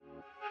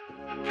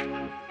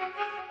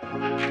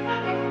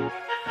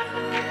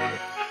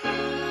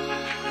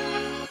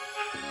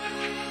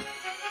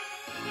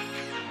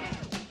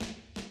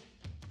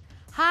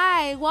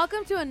Hi,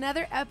 welcome to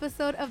another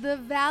episode of the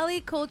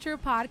Valley Culture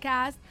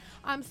Podcast.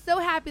 I'm so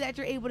happy that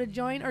you're able to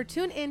join or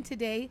tune in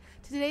today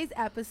to today's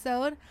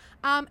episode.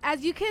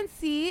 As you can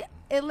see,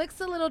 it looks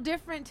a little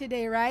different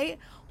today, right?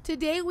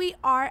 Today we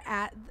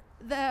are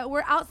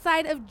we're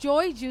outside of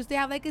Joy Juice. They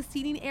have like a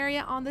seating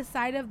area on the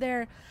side of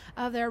their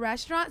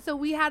restaurant. So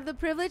we had the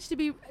privilege to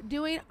be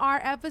doing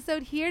our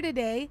episode here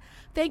today.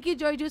 Thank you,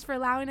 Joy Juice, for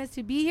allowing us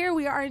to be here.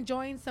 We are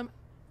enjoying some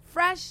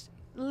fresh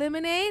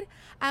lemonade,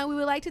 and we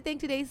would like to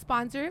thank today's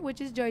sponsor,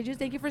 which is Joy Juice.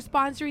 Thank you for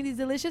sponsoring these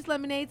delicious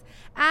lemonades,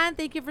 and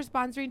thank you for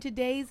sponsoring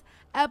today's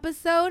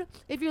episode.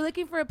 If you're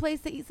looking for a place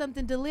to eat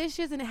something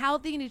delicious and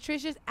healthy and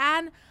nutritious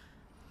and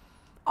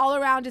all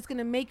around just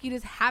gonna make you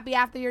just happy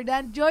after you're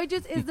done, Joy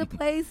Juice is the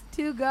place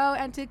to go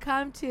and to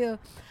come to.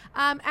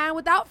 And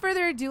without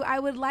further ado, I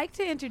would like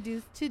to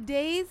introduce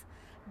today's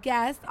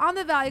guest on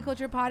the Valley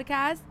Culture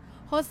Podcast,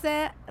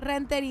 Jose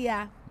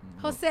Renteria.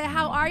 Jose,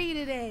 how are you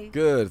today?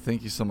 Good.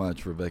 Thank you so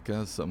much,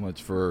 Rebecca, so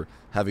much for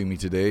having me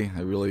today.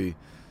 I really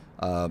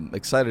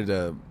excited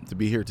to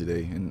be here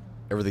today and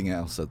everything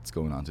else that's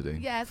going on today.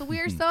 Yeah, so we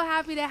are so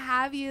happy to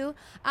have you.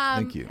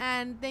 Thank you.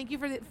 And thank you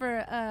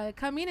for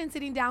coming and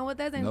sitting down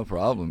with us. And no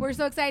problem. We're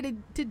so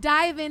excited to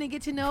dive in and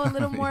get to know a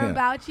little more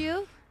about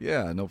you.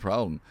 Yeah, no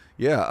problem.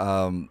 Yeah,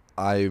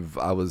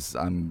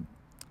 I'm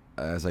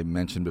as I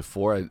mentioned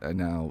before, I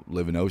now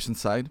live in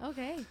Oceanside.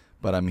 Okay.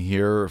 But I'm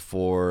here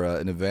for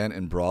an event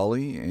in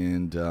Brawley,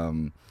 and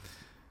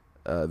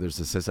there's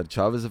a Cesar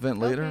Chavez event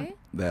later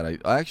that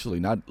I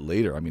actually, not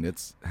later, I mean,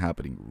 it's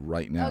happening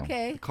right now.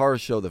 Okay. The car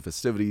show, the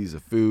festivities,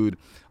 the food,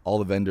 all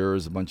the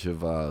vendors, a bunch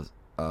of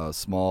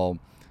small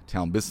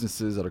town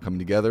businesses that are coming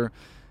together.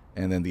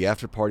 And then the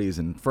after party is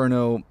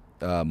Inferno,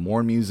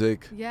 more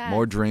music,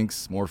 more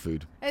drinks, more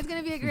food. It's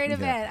going to be a great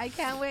event. I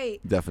can't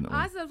wait. Definitely.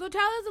 Awesome. So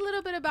tell us a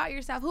little bit about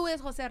yourself. Who is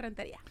Jose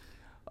Renteria?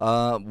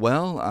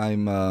 Well,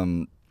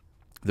 I'm...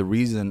 the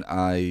reason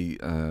I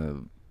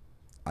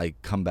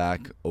come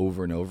back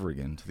over and over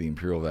again to the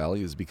Imperial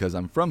Valley is because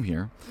I'm from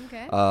here.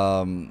 Okay.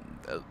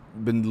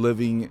 Been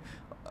living,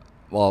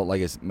 well,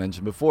 like I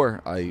mentioned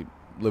before, I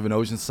live in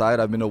Oceanside.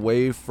 I've been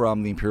away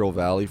from the Imperial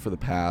Valley for the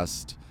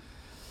past,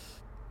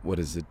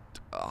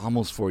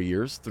 almost 4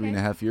 years,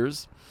 3.5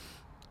 years.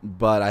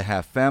 But I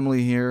have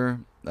family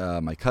here,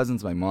 my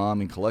cousins, my mom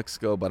in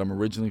Calexico, but I'm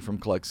originally from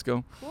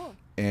Calexico. Cool.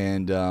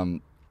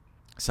 And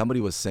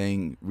somebody was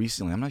saying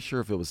recently, I'm not sure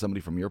if it was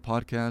somebody from your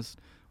podcast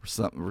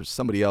or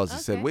somebody else, who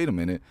said, wait a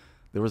minute,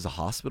 there was a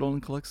hospital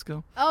in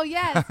Calexico? Oh,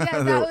 yes.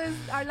 That was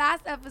our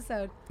last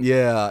episode.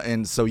 Yeah,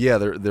 and so,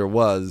 there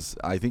was.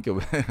 I think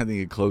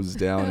it closed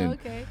down in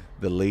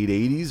the late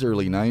 80s,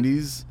 early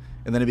 90s,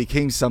 and then it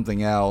became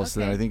something else,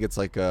 and I think it's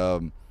like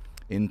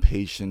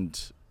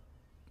inpatient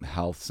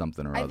health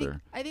something or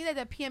other. I think that's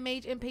a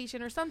PMH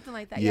inpatient or something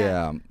like that.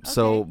 Yeah. Okay.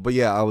 So, but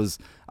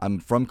I'm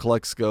from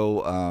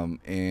Calexico,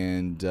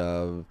 and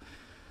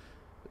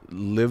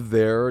lived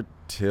there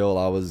till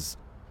I was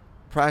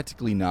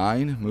practically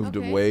 9. Moved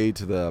away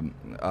to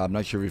I'm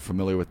not sure if you're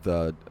familiar with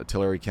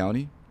Tulare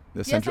County,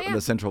 the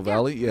Central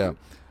Valley. Yeah.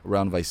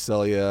 Around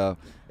Visalia.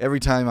 Every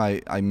time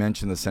I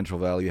mention the Central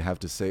Valley, you have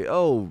to say,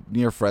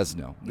 near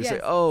Fresno. They say,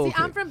 See,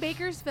 I'm from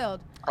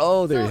Bakersfield.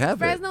 Oh, there you have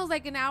Fresno's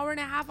like an hour and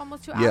a half,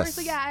 almost 2 hours.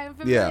 So I'm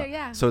familiar.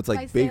 Yeah. So it's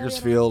like Visalia,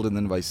 Bakersfield and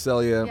then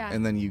Visalia, Yeah.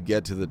 and then you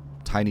get to the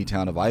tiny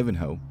town of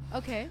Ivanhoe.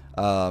 Okay.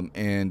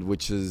 And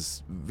which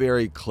is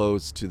very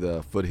close to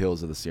the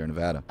foothills of the Sierra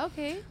Nevada.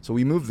 Okay. So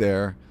we moved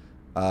there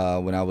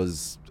when I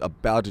was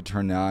about to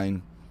turn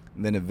 9,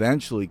 and then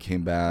eventually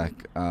came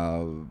back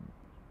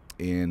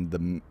in the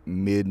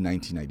mid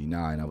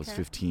 1999. I was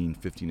 15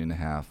 and a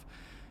half,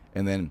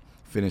 and then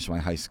finished my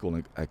high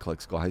school at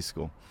Calexico High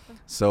School.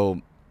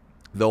 So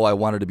though I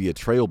wanted to be a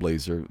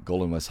trailblazer,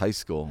 Golden West High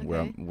School,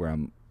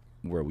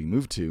 where we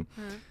moved to,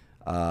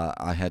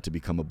 I had to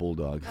become a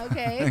Bulldog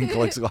in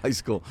Calexico High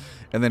School,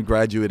 and then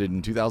graduated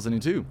in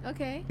 2002.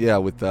 Okay. Yeah,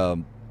 with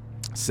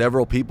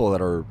several people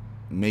that are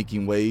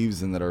making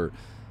waves and that are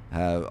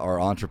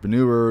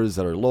entrepreneurs,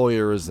 that are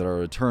lawyers, that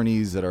are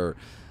attorneys, that are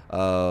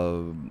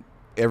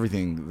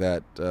everything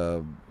that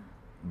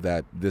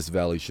this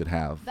valley should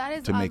have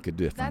to make a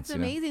difference. That's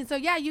amazing. So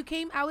you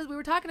came. We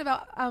were talking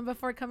about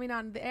before coming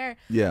on the air.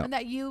 Yeah. And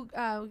that you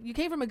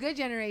came from a good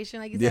generation,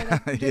 like you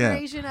said, a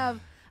generation of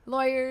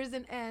lawyers,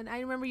 and I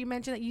remember you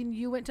mentioned that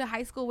you went to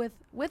high school with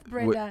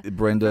Brenda.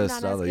 Brenda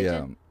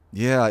Estrada,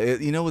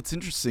 yeah. What's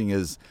interesting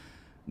is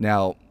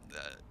now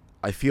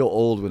I feel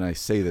old when I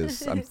say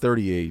this. I'm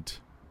 38.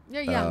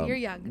 You're young. You're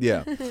young.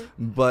 Yeah.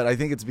 But I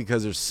think it's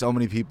because there's so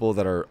many people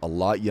that are a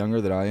lot younger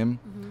than I am,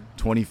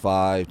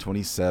 25,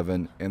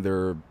 27, and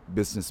they're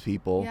business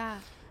people. Yeah.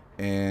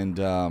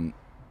 And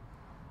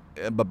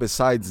but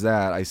besides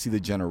that, I see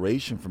the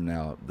generation from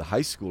now, the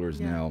high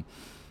schoolers now,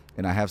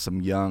 and I have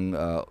some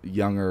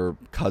younger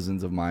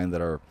cousins of mine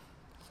that are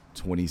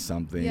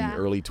 20-something,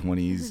 early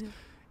 20s.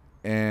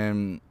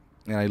 And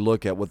and I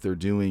look at what they're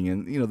doing,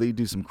 and they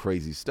do some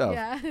crazy stuff.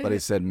 Yeah. But I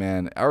said,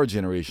 man, our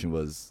generation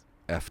was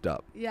effed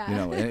up.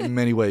 Yeah. In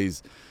many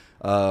ways.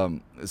 But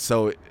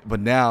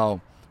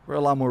now we're a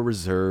lot more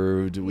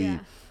reserved.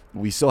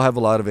 We still have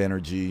a lot of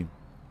energy.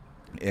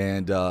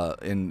 And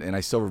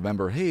I still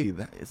remember, hey,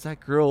 it's that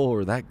girl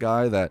or that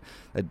guy that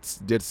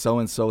did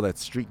so-and-so that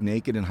streaked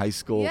naked in high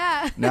school.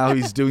 Yeah. Now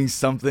he's doing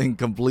something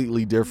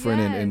completely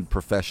different and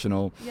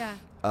professional. Yeah.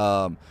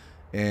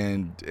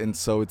 And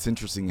so it's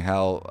interesting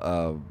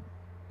how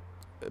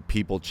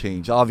people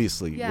change.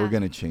 Obviously, we're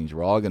going to change.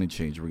 We're all going to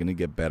change. We're going to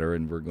get better,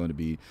 and we're going to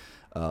be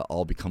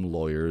all become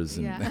lawyers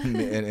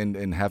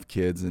and have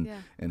kids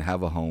and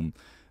have a home.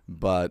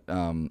 But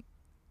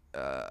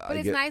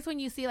it's nice when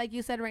you see, like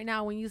you said right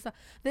now, when you saw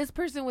this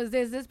person was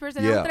this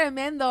person es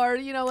tremendo, or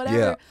whatever.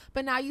 Yeah.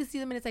 But now you see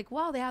them and it's like,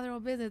 wow, they have their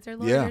own business. They're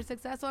lawyers, they're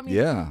successful. I mean,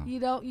 you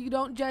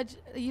don't judge.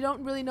 You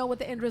don't really know what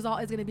the end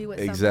result is going to be with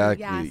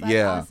exactly. Somebody.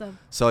 Yeah. So awesome.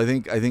 So I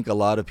think a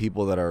lot of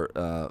people that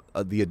are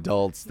the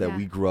adults that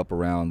we grew up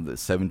around,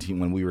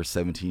 when we were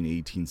 17,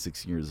 18,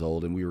 16 years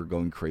old, and we were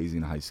going crazy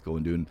in high school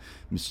and doing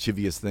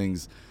mischievous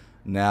things.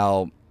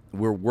 Now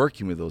we're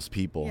working with those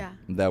people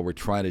that were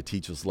trying to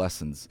teach us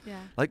lessons. Yeah.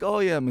 Like, oh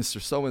yeah, Mr.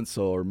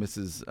 So-and-so or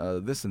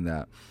Mrs. This and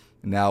that.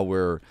 Now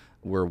we're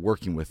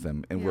working with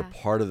them, and we're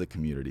part of the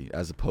community,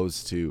 as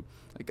opposed to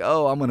like,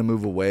 oh, I'm going to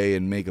move away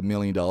and make $1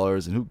 million,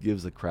 and who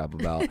gives a crap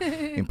about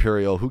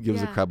Imperial? Who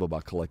gives a crap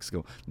about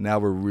Calexico? Now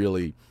we're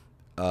really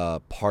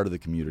part of the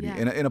community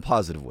in a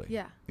positive way.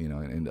 Yeah.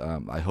 And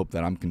I hope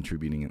that I'm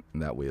contributing in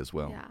that way as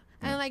well. Yeah.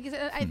 And like you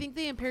said, I think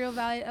the Imperial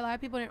Valley, a lot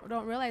of people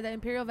don't realize that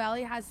Imperial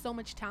Valley has so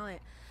much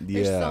talent.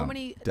 There's so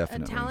many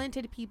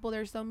talented people.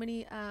 There's so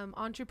many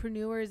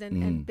entrepreneurs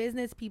and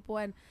business people.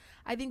 And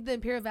I think the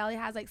Imperial Valley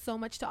has like so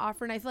much to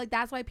offer. And I feel like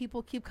that's why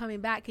people keep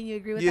coming back. Can you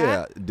agree with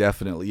that? Yeah,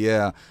 definitely.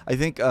 Yeah. I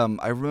think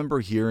I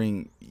remember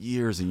hearing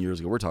years and years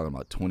ago, we're talking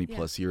about 20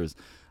 plus years,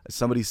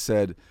 somebody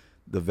said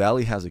the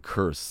Valley has a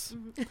curse.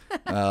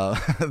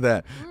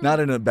 That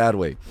not in a bad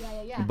way.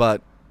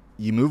 But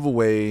you move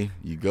away,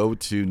 you go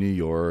to New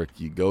York,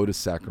 you go to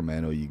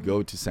Sacramento, you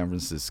go to San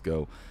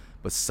Francisco,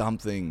 but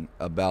something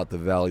about the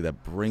Valley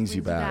that brings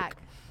you back.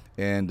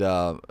 And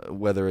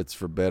whether it's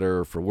for better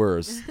or for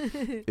worse,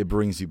 it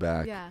brings you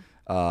back. Yeah.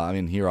 I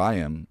mean, here I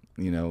am,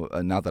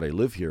 not that I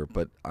live here,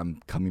 but I'm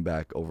coming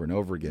back over and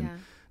over again,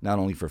 not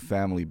only for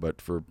family,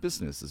 but for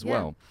business as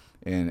well.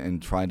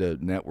 And trying to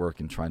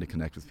network and trying to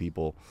connect with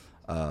people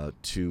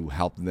to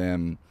help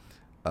them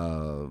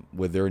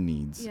with their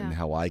needs and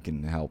how I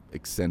can help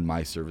extend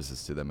my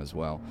services to them as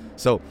well.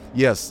 So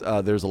yes,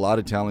 there's a lot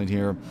of talent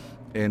here,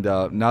 and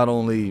not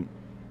only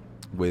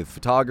with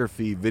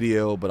photography,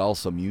 video, but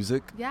also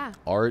music,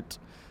 art.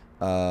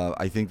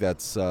 I think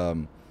that's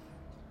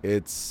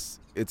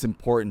it's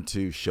important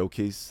to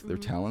showcase their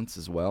talents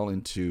as well,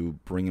 and to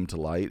bring them to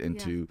light, and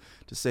to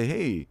say,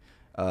 hey,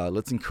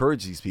 let's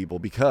encourage these people,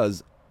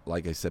 because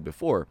like I said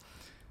before,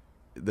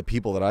 the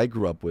people that I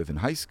grew up with in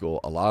high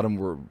school, a lot of them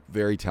were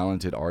very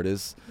talented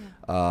artists,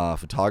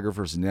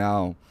 photographers.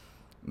 Now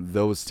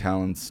those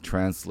talents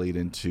translate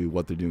into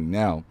what they're doing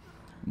now.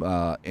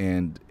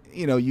 And,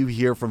 you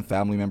hear from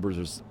family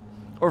members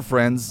or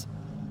friends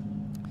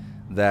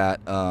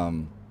that,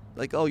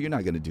 like, oh, you're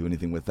not going to do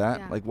anything with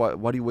that. Like,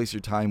 why do you waste your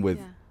time with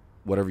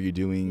whatever you're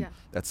doing?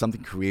 That's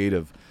something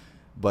creative.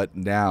 But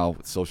now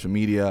social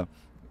media,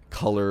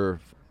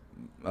 color,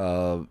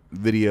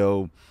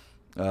 video,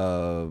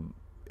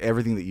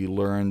 everything that you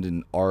learned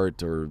in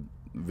art or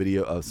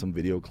video, some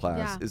video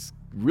class is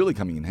really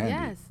coming in handy.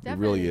 Yes, definitely. It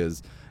really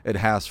is. It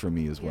has for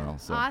me as well.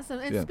 So, awesome.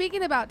 And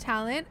speaking about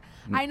talent,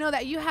 I know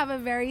that you have a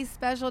very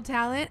special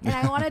talent, and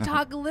I want to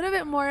talk a little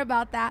bit more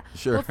about that.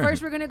 Sure. But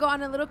first, we're going to go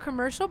on a little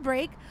commercial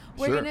break.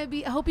 We're going to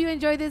be. I hope you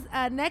enjoy this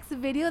next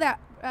video that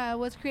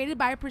was created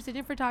by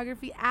Precision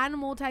Photography and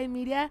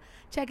Multimedia.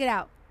 Check it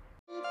out.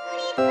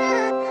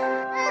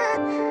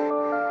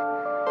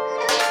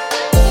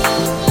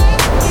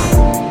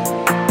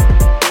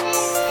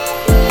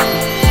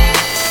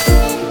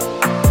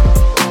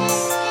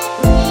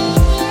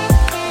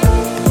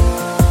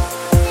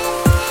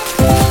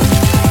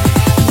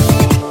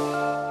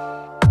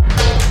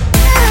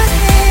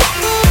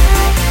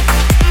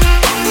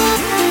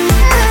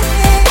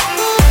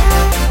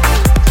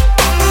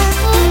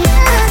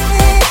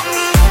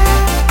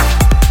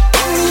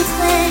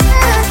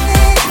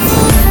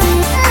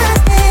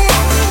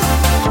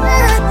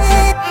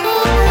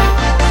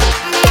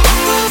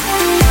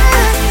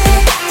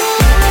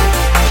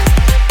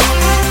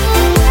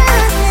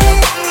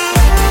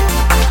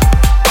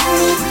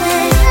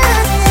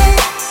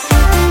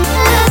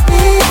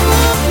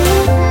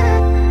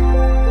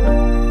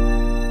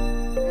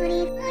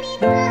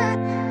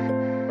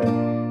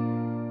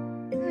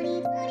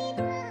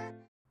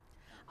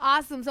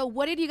 Awesome. So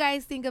what did you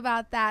guys think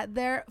about that?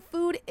 Their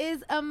food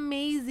is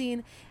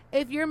amazing.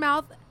 If your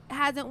mouth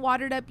hasn't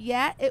watered up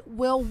yet, it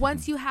will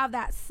once you have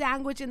that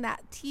sandwich and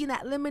that tea and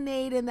that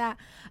lemonade and that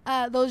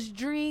those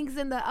drinks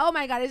and the, oh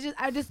my God, it's just,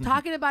 I'm just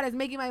talking about it's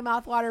making my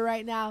mouth water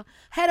right now.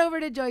 Head over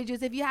to Joy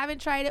Juice. If you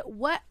haven't tried it,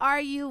 what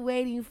are you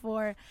waiting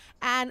for?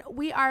 And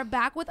we are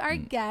back with our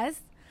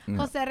guest,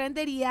 Jose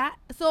Renteria.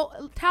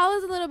 So tell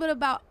us a little bit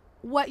about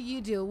what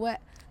you do, what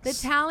the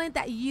talent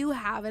that you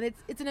have, and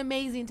it's an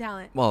amazing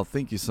talent. Well,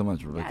 thank you so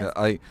much, Rebecca.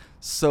 Yes.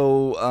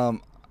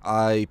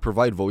 I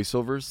provide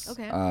voiceovers.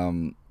 Okay.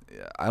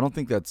 I don't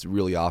think that's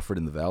really offered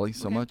in the Valley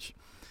so Okay. much.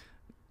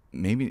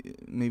 Maybe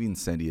in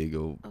San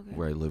Diego,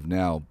 where I live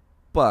now,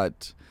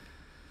 but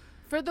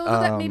For those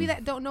that maybe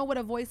that don't know what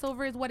a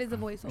voiceover is, what is a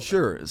voiceover?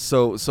 sure.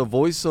 So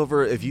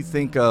voiceover. If you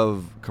think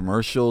of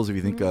commercials, if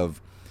you think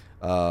of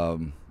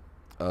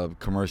a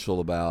commercial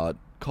about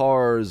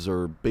cars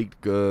or baked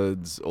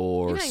goods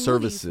or Even like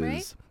services,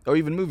 movies, right? or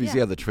even movies,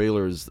 Yeah. the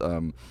trailers.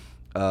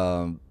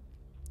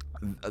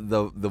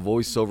 The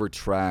voiceover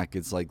track,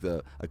 it's like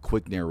a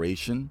quick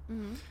narration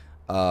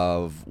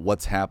of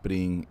what's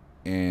happening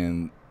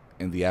in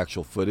the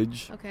actual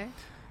footage. Okay.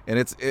 And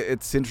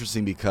it's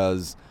interesting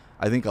because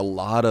I think a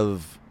lot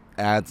of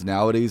ads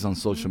nowadays on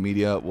social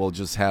media will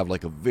just have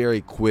like a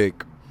very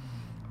quick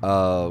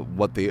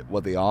what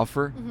they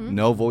offer.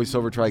 No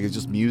voiceover track, it's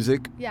just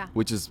music. Yeah.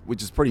 Which is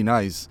pretty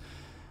nice.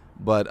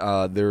 But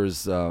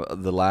there's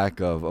the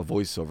lack of a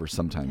voiceover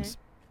sometimes.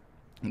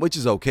 Which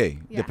is okay.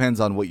 Yeah. Depends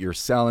on what you're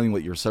selling,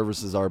 what your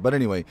services are. But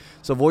anyway,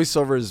 so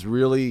voiceover is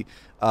really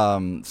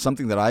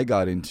something that I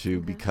got into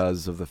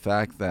because of the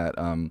fact that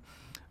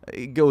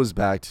it goes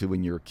back to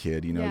when you're a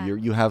kid. You know, Yeah.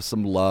 you have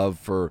some love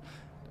for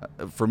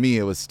me,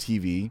 it was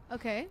TV.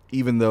 Okay.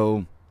 Even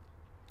though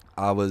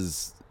I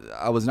was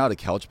not a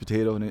couch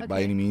potato in it by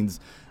Okay. any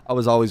means. I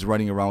was always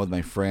running around with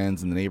my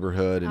friends in the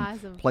neighborhood and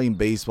Awesome. playing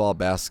baseball,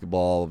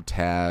 basketball,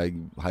 tag,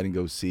 hide and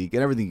go seek,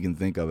 and everything you can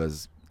think of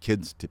as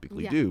kids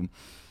typically do.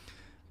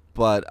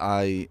 But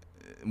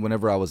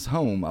whenever I was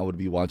home, I would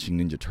be watching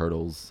Ninja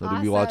Turtles. I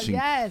would be Awesome, watching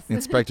yes.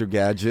 Inspector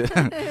Gadget,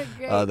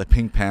 Great. the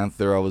Pink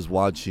Panther. I was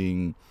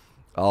watching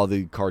all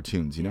the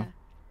cartoons, you know,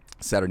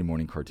 Yeah. Saturday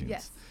morning cartoons.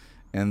 Yes.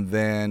 And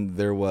then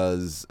there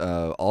was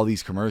all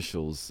these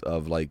commercials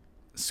of like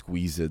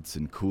Squeeze-Its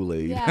and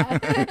Kool-Aid Yeah.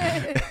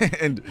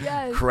 and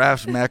Yes.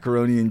 Kraft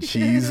macaroni and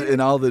cheese and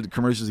all the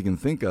commercials you can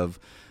think of.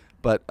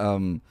 But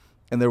and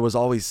there was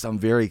always some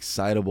very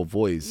excitable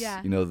voice.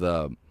 Yeah. You know,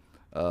 the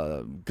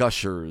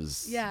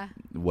Gushers, Yeah.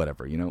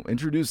 whatever, you know,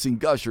 introducing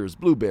Gushers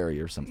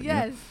Blueberry or something. you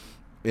know? Yes.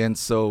 And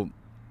so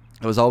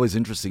it was always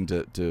interesting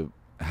to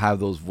have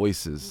those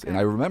voices. Okay. And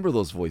I remember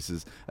those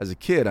voices as a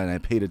kid, and I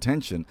paid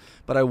attention,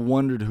 but I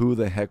wondered who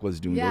the heck was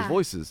doing Yeah. those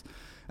voices.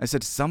 I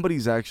said,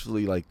 somebody's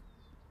actually like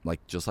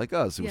just like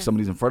us. Yes.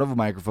 Somebody's in front of a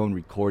microphone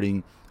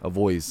recording a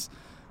voice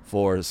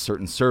for a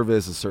certain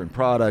service, a certain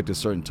product, a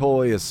certain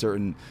toy, a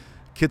certain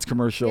kids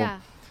commercial. Yeah.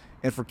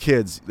 And for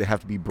kids, they have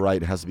to be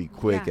bright. It has to be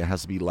quick. Yeah. It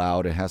has to be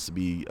loud. It has to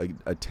be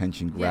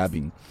attention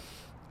grabbing.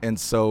 And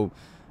so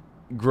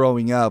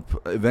growing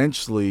up,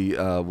 eventually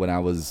when I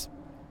was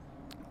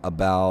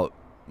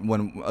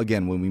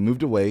when we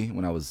moved away,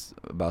 when I was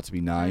about to be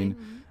 9,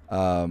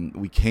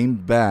 we came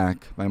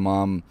back. My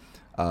mom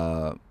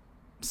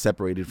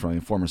separated from my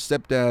former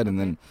stepdad.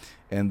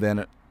 And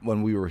then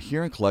when we were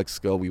here in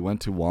Calexico, we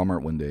went to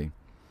Walmart one day.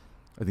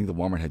 I think the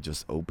Walmart had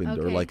just opened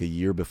or Okay. like a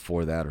year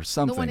before that or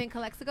something. The one in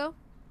Calexico?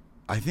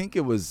 I think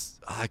it was,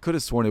 I could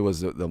have sworn it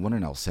was the one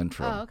in El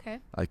Centro. Oh, okay.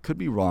 I could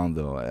be wrong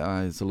though.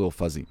 It's a little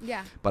fuzzy.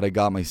 Yeah. But I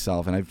got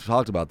myself, and I've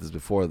talked about this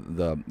before,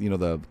 the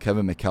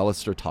Kevin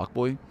McAllister talk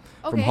boy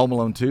from Okay. Home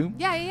Alone 2.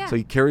 Yeah, yeah, yeah. So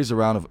he carries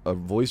around a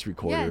voice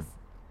recorder Yes.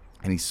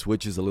 and he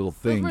switches a little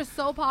Those thing. were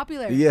so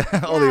popular. Yeah,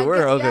 oh, they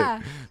were? Okay.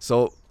 Yeah.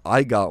 So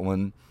I got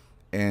one,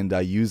 and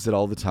I used it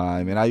all the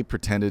time, and I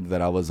pretended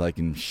that I was like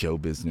in show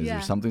business Yeah.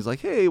 or something. It's like,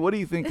 hey, what do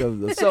you think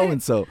of the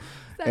so-and-so?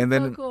 That's and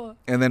then, so cool.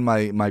 and then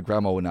my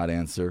grandma would not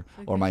answer,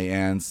 or my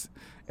aunts,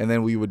 and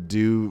then we would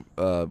do,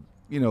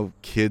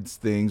 kids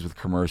things with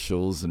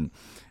commercials, and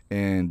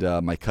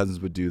my cousins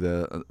would do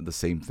the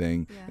same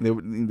thing, Yeah.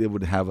 and they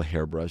would have a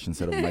hairbrush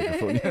instead of a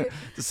microphone.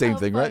 The same How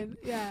thing, right? fun.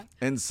 Yeah.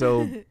 And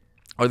so,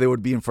 or they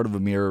would be in front of a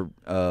mirror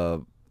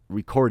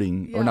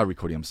recording, Yeah. or not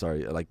recording, I'm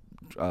sorry, like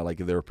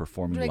if they were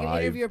performing Like an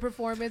live. interview or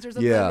performance or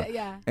something Yeah. like that.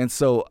 Yeah. And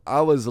so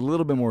I was a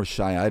little bit more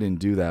shy. I didn't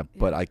do that,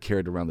 but I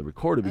carried around the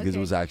recorder because Okay. it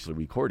was actually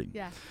recording.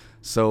 Yeah.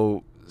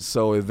 So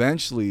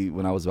eventually,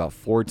 when I was about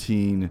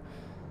 14,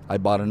 I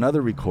bought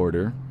another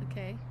recorder.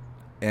 Okay.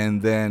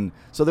 And then,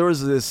 so there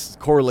was this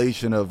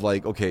correlation of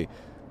like, okay,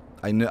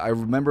 I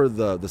remember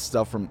the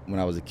stuff from when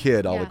I was a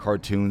kid, all Yeah. the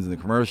cartoons and the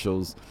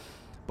commercials,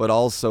 but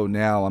also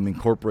now I'm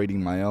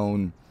incorporating my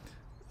own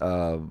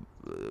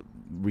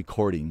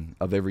recording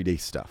of everyday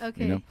stuff.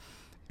 Okay. You know?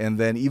 And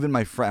then even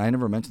my friend, I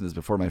never mentioned this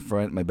before,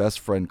 my best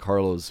friend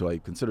Carlos, who I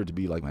consider to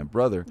be like my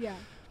brother, Yeah.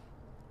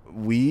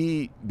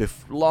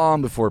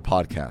 long before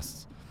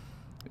podcasts,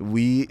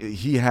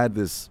 he had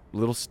this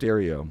little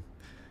stereo,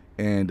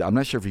 and I'm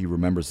not sure if he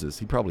remembers this.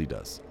 He probably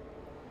does.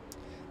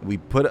 We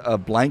put a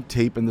blank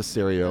tape in the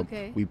stereo.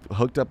 Okay. We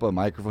hooked up a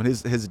microphone.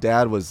 His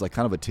dad was like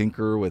kind of a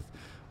tinker with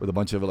with a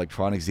bunch of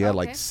electronics. He had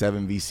like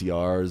 7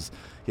 VCRs.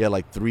 He had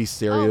like 3 Oh,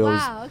 stereos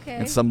wow. Okay.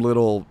 and some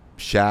little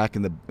shack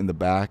in the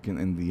back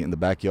in the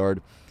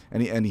backyard,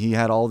 and he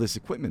had all this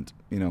equipment.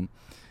 You know,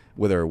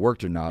 whether it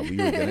worked or not, we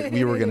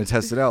were gonna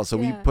test it out. So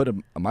we put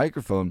a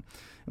microphone,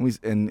 and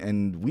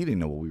we didn't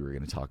know what we were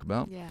gonna talk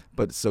about. Yeah.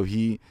 But so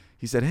he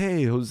said,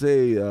 "Hey,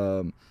 Jose,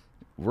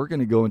 we're going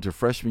to go into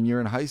freshman year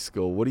in high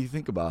school. What do you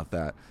think about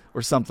that?"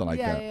 Or something like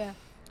that. Yeah.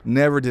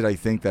 Never did I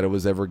think that it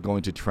was ever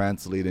going to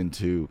translate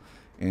into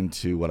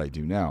what I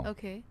do now.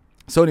 Okay.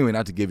 So anyway,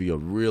 not to give you a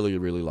really,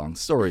 really long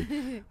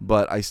story,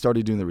 but I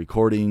started doing the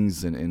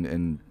recordings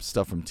and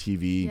stuff from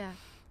TV. Yeah.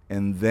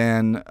 And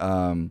then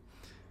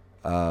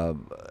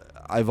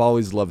I've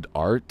always loved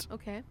art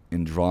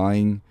and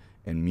drawing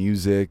and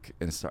music.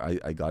 And so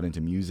I got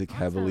into music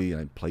heavily.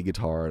 And I play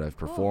guitar, and I've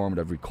performed,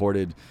 I've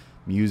recorded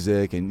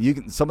music,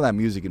 and some of that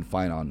music you can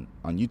find on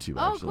YouTube.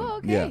 Actually. Cool.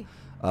 Okay.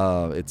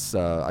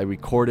 Yeah. I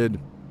recorded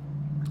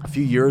a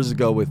few years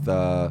ago with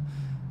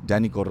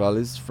Danny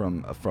Corrales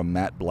from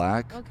Matt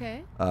Black.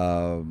 Okay.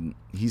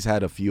 He's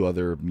had a few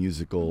other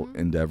musical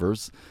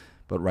endeavors,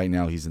 but right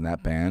now he's in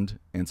that band,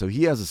 and so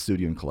he has a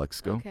studio in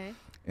Calexico. Okay.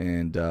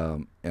 And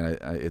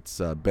it's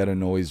Better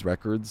Noise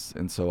Records,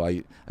 and so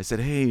I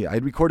said, hey,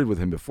 I'd recorded with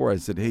him before. I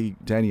said, hey,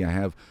 Danny, I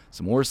have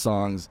some more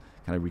songs.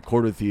 Can I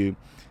record with you?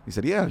 He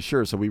said, yeah,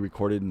 sure. So we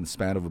recorded in the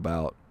span of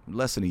about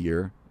less than a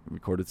year. We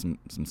recorded some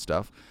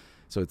stuff.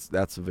 So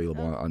that's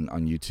available on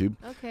YouTube.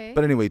 Okay.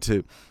 But anyway,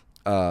 the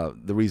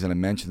reason I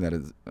mentioned that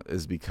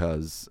is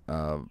because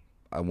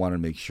I want to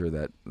make sure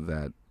that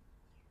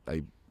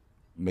I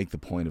make the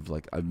point of,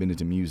 like, I've been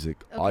into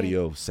music,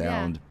 audio,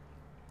 sound. Yeah.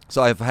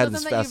 So I've had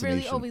this fascination. Something that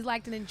you really always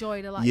liked and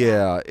enjoyed a lot.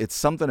 Yeah, it's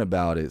something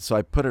about it. So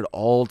I put it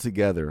all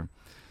together.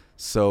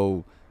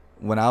 So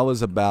when I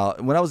was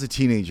a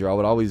teenager, I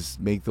would always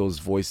make those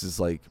voices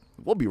like,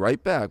 we'll be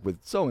right back with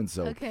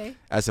so-and-so. Okay.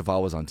 As if I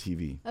was on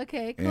TV.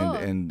 Okay, cool.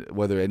 And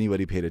whether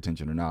anybody paid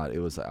attention or not,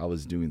 I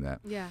was doing that.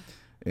 Yeah.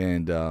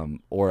 And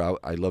or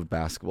I loved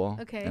basketball.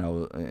 Okay.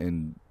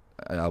 And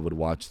I would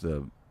watch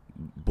the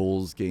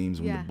Bulls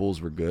games when the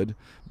Bulls were good.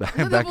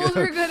 When the Bulls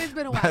were good, it's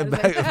been a while.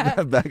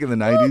 Back in the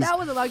 90s. That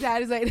was a long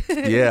time.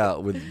 Yeah,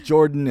 with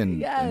Jordan and,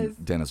 yes.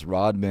 and Dennis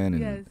Rodman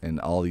and, yes. and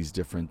all these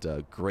different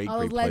great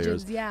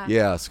legends, players.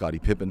 Yeah, Scottie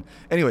Pippen.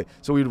 Anyway,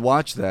 so we'd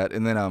watch that,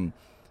 and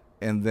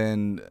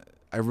then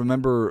I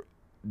remember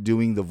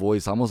doing the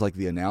voice almost like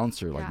the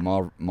announcer, like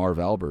Marv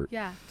Albert.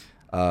 Yeah.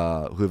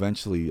 Who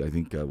eventually, I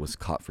think, was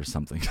caught for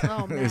something.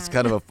 Oh, man. It's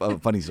kind of a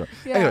funny story.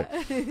 Yeah.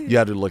 Anyway, you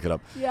had to look it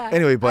up. Yeah.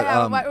 Anyway, but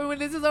when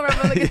this is over, I'm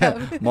gonna look it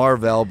up.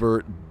 Marv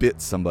Albert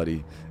bit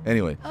somebody.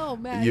 Anyway. Oh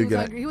man,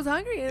 he was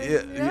hungry.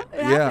 It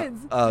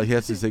happens. He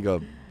has to take a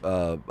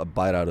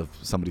bite out of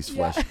somebody's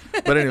flesh.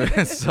 But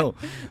anyway, so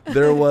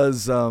there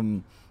was.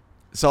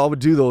 So I would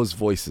do those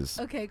voices.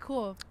 Okay,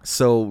 cool.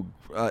 So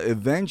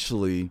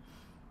eventually,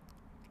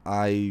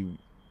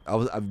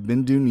 I've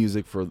been doing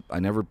music I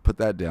never put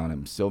that down.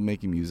 I'm still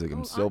making music.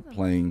 I'm still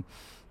playing.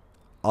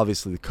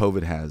 Obviously, the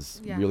COVID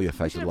has really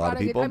affected a lot of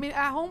people. I mean,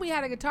 at home we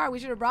had a guitar. We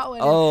should have brought one.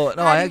 Oh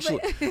no, I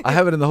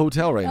have it in the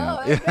hotel right now.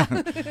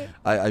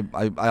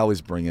 I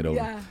always bring it over.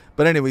 Yeah.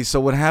 But anyway,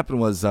 so what happened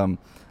was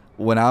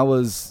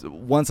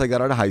once I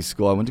got out of high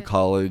school, I went to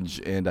college,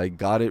 and I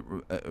got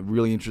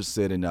really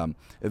interested in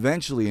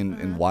eventually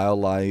in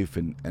wildlife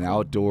and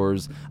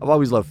outdoors. I've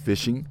always loved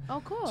fishing.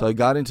 Oh, cool. So I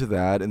got into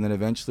that, and then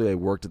eventually I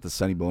worked at the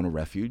Sunny Bono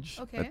Refuge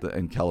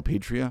in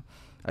Calipatria.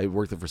 I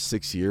worked there for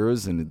 6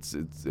 years, and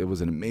it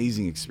was an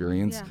amazing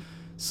experience. Yeah.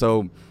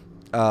 So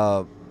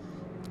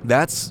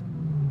that's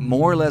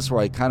more or less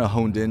where I kind of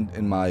honed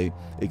in my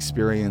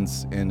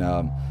experience in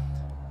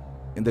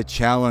the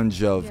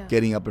challenge of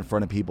getting up in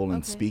front of people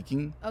and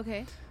speaking.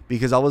 Okay.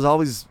 Because I was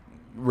always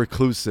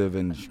reclusive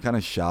and kind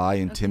of shy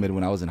and timid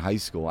when I was in high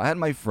school. I had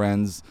my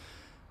friends,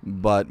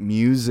 but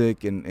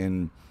music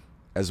and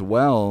as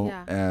well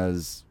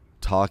as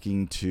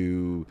talking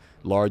to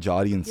large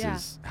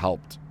audiences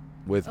helped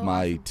with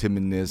my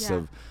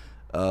timidness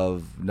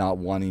of not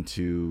wanting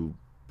to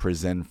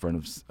present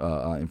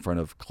in front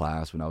of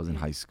class when I was in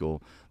high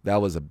school.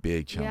 That was a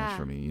big challenge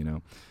for me, you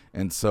know.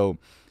 And so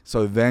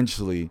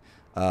eventually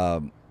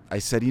I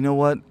said, you know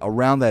what,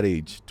 around that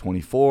age,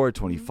 24,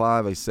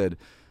 25, I said,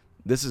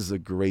 this is a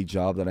great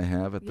job that I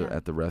have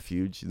at the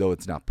refuge, though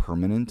it's not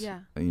permanent. Yeah.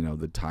 You know,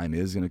 the time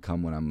is going to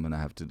come when I'm going to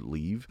have to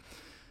leave.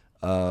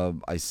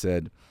 I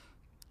said,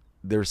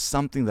 there's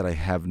something that I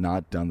have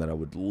not done that I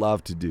would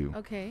love to do.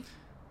 Okay.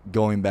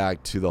 Going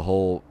back to the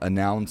whole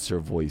announcer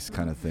voice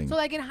kind of thing. So,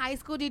 like, in high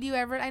school, did you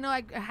ever? I know,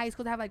 like, high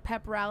school they have like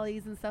pep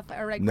rallies and stuff,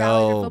 or like No.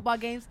 rallies or football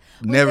games.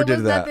 Never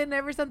did that.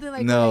 Never something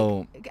like.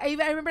 No. Like, I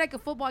remember like a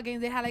football game.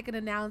 They had like an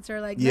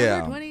announcer, like Yeah.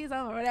 number 20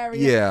 something or whatever.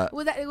 Yeah.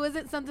 Was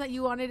it something that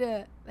you wanted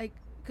to like?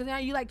 Because now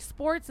you liked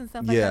sports and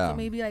stuff like Yeah. that. So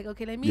maybe like,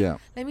 okay, let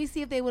me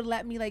see if they would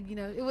let me, like, you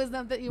know, it was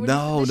something you were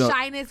No, the no.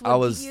 shyness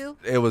would beat you.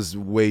 It was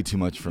way too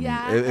much for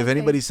Yeah, me. If okay.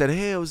 anybody said,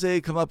 "Hey,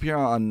 Jose, come up here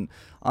on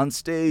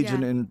stage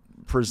and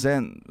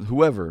present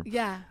whoever,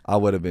 Yeah. I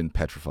would have been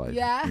petrified.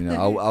 Yeah. You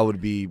know, I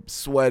would be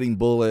sweating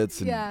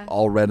bullets and Yeah.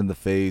 all red in the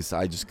face.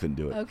 I just couldn't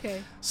do it.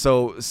 Okay.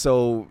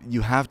 So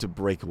you have to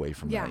break away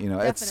from Yeah, that. You know,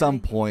 at some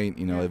definitely. point,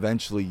 you know, Yeah.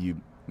 eventually you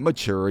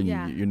mature and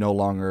Yeah. you're no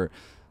longer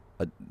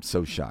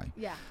so shy.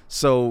 Yeah.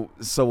 So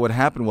what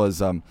happened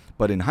was,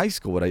 but in high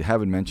school, what I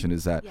haven't mentioned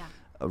is that Yeah.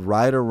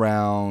 right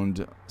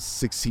around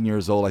 16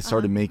 years old, I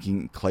started Uh-huh.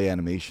 making clay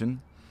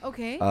animation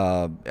Okay.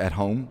 at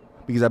home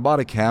because I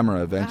bought a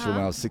camera eventually when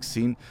Uh-huh. I was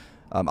 16.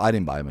 I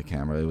didn't buy him a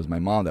camera. It was my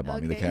mom that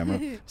bought me the Okay. camera.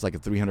 It's like a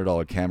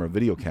 $300 camera,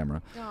 video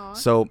camera. Aw.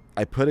 So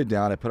I put it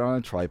down, I put it on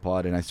a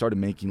tripod, and I started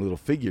making little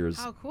figures.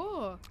 How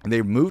cool. And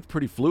they moved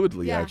pretty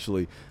fluidly, Yeah.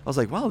 actually. I was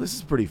like, wow, this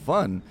is pretty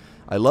fun.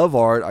 I love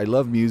art, I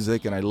love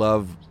music, and I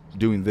love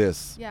doing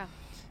this. Yeah.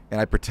 And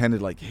I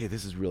pretended like, hey,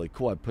 this is really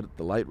cool. I put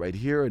the light right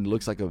here, and it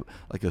looks like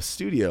a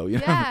studio, you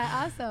know?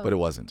 Yeah. Awesome. But it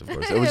wasn't, of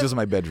course. It was just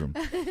my bedroom.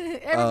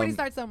 Everybody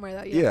starts somewhere,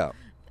 though. Yeah.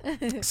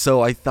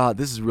 So I thought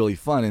this is really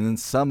fun, and then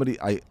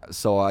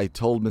I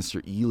told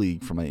Mr. Ely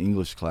from my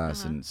English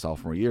class in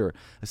sophomore year.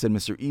 I said,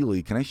 Mr.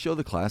 Ely, can I show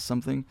the class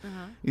something?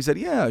 He said,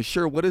 yeah,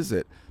 sure. What is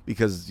it?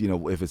 Because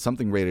if it's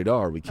something rated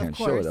R, we can't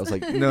show it. I was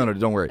like, no,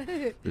 don't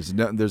worry. There's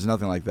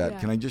nothing like that. Yeah.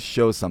 Can I just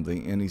show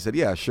something? And he said,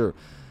 yeah, sure.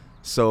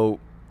 So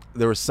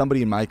there was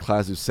somebody in my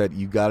class who said,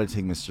 you got to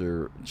take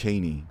Mr.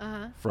 Cheney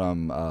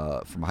from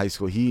high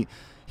school. He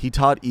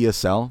taught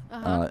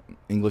ESL,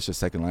 English as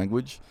Second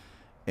Language,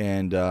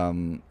 and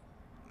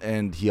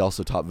he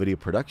also taught video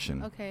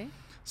production. Okay.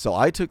 So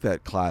I took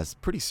that class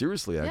pretty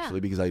seriously, actually,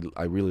 because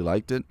I really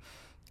liked it.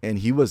 And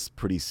he was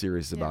pretty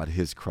serious about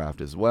his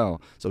craft as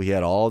well. So he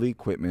had all the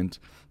equipment,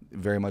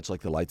 very much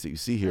like the lights that you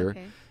see here.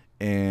 Okay.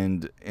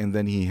 And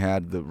then he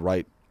had the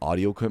right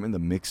audio equipment, the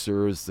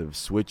mixers, the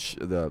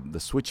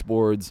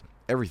switchboards,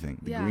 everything,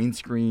 the green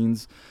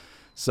screens.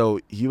 So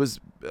he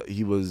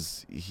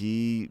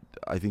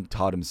I think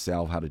taught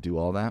himself how to do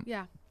all that.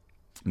 Yeah.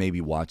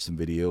 Maybe watch some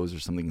videos or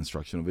something,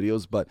 instructional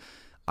videos. But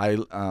I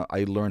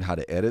learned how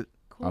to edit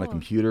on a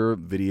computer,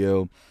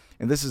 video.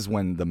 And this is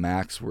when the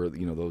Macs were,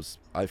 those,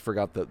 I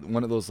forgot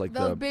one of those, like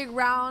those the big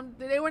round,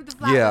 they weren't the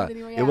flat ones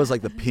anymore. It was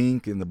like the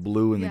pink and the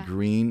blue and the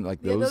green,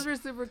 like those. Yeah, those were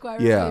super cool. I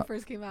remember when they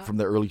first came out. From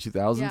the early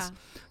 2000s. Yeah.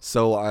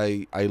 So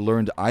I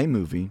learned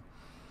iMovie,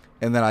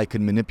 and then I could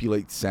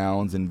manipulate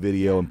sounds and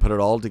video and put it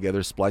all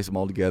together, splice them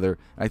all together.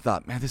 And I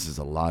thought, man, this is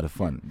a lot of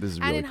fun. This is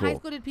really cool. And in high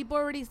school, did people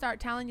already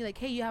start telling you, like,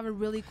 hey, you have a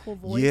really cool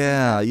voice?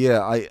 Yeah.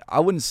 I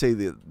wouldn't say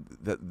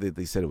that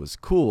they said it was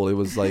cool. It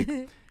was like,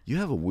 you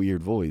have a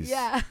weird voice.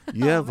 Yeah.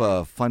 You have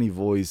a funny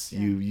voice. Yeah.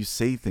 You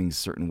say things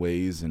certain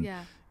ways, and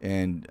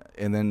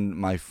then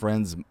my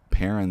friends'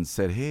 parents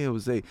said, hey,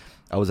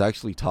 I was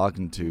actually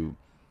talking to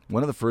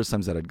one of the first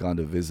times that I'd gone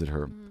to visit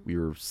her. We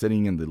were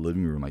sitting in the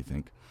living room, I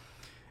think.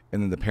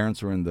 And then the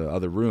parents were in the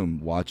other room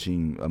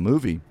watching a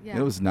movie. Yeah.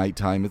 It was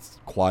nighttime. It's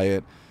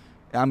quiet.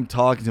 I'm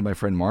talking to my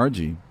friend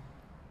Margie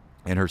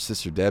and her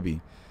sister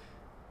Debbie.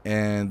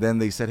 And then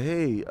they said,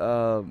 hey,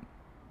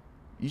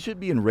 you should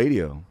be in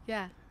radio.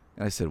 Yeah.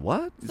 And I said,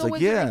 what? It's so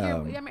like,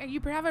 yeah. You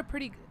have a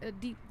pretty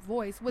deep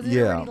voice. Was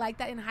it already like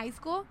that in high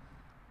school?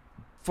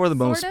 For the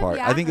most part.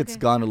 Yeah? I think it's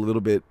gone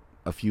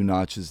a few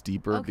notches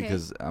deeper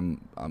because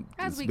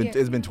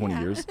it's been 20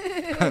 years.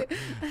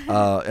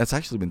 It's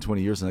actually been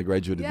 20 years, and I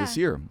graduated this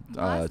year,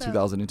 awesome.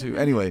 2002.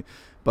 Anyway,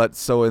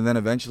 and then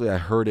eventually I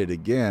heard it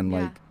again,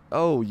 like,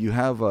 oh, you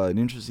have an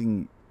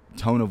interesting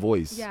tone of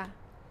voice. Yeah.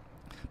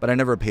 But I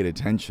never paid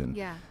attention.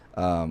 Yeah.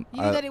 You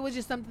knew that it was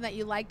just something that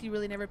you liked. You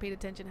really never paid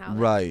attention how.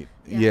 Right.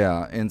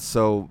 Yeah. And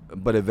so,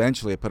 but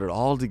eventually I put it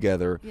all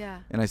together. Yeah.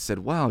 And I said,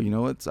 wow,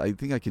 I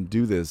think I can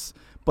do this.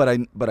 But I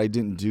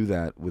didn't do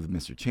that with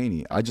Mr.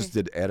 Cheney. I just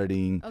did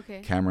editing,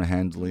 camera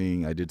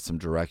handling. I did some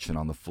direction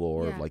on the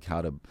floor of like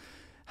how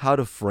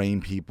to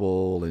frame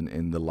people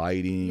and the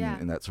lighting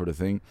and that sort of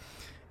thing.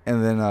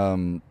 And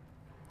then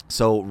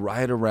so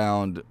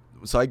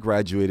I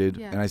graduated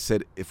and I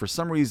said, if for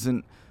some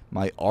reason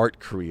my art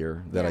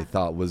career that I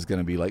thought was going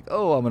to be like,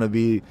 oh, I'm going to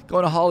be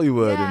going to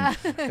Hollywood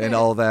and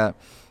all that.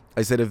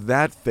 I said, if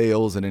that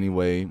fails in any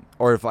way,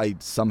 or if I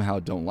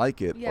somehow don't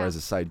like it, or as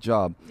a side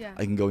job,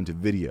 I can go into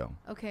video.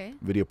 Okay.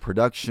 Video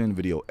production,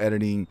 video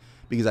editing,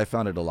 because I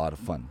found it a lot of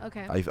fun.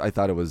 Okay. I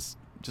thought it was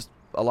just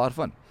a lot of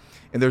fun.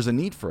 And there's a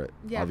need for it,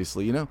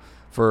 obviously,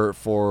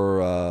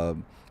 for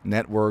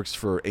networks,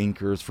 for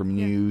anchors, for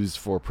news,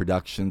 for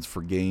productions,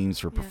 for games,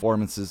 for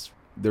performances.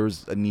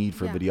 There's a need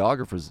for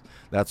videographers.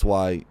 That's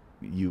why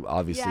you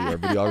obviously are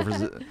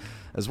videographers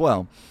as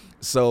well.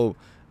 So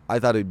I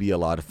thought it'd be a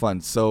lot of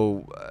fun.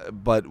 So,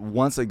 but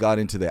once I got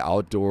into the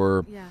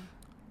outdoor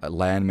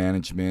land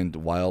management,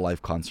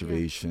 wildlife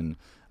conservation,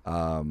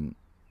 I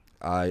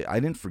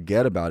didn't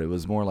forget about it. It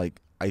was more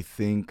like, I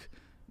think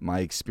my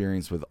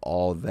experience with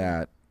all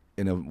that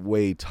in a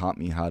way taught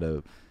me how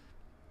to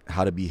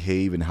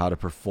behave and how to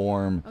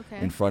perform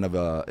in front of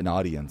an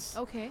audience.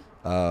 Okay.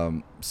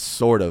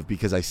 Sort of,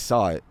 because I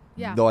saw it.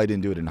 Yeah. Though I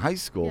didn't do it in high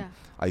school,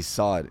 I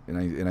saw it,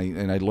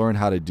 and I learned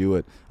how to do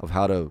it, of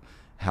how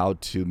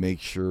to make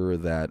sure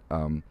that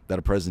that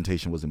a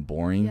presentation wasn't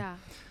boring. Yeah.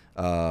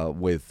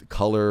 with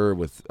color,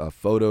 with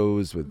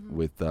photos,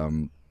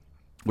 Mm-hmm.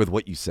 with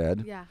what you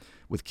said, Yeah.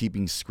 with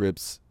keeping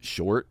scripts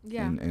short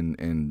Yeah.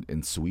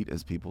 and sweet,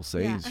 as people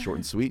say, Yeah. short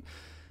and sweet.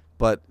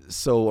 But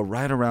so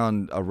right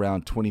around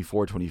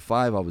 24,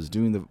 25, I was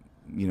doing the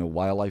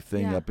wildlife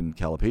thing Yeah. up in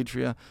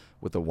Calipatria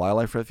with the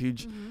wildlife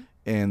refuge, Mm-hmm.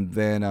 and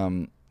then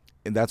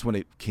and that's when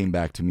it came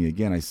back to me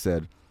again. I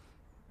said,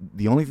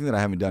 the only thing that I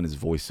haven't done is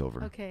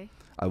voiceover. Okay.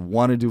 I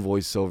want to do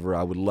voiceover.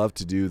 I would love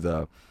to do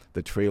the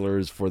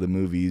trailers for the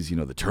movies,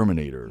 the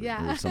Terminator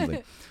Yeah. or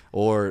something.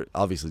 Or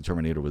obviously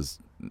Terminator was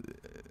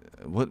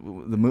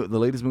the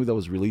latest movie that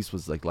was released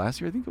was like last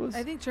year, I think it was.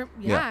 I think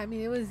Yeah. I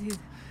mean, it was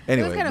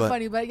Anyway, it was kind of but-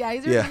 funny, but yeah,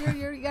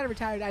 you got to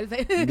retire. I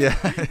say.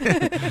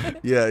 Yeah.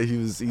 Yeah,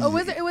 he's Oh,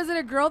 was it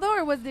a girl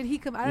though, or did he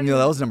come? I don't No, know.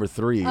 that was number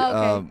 3.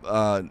 Oh,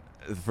 okay.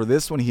 For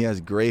this one, he has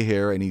gray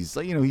hair and he's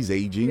he's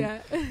aging.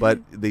 Yeah.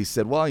 But they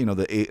said, well,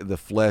 the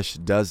flesh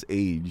does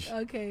age,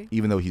 Okay.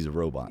 even though he's a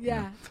robot.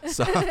 Yeah.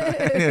 So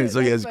anyway,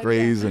 so he has But,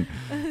 grays yeah.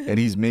 and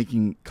he's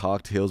making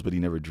cocktails, but he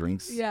never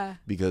drinks. Yeah.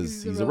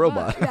 Because he's a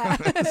robot. Yeah.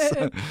 So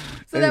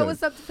So anyway. that was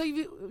something. So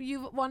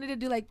you wanted to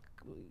do like,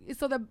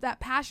 so that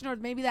passion or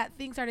maybe that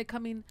thing started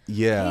coming.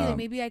 Yeah. Hey, like,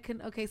 maybe I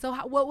can. Okay. So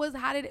what was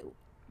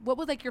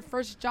like your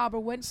first job,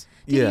 or when did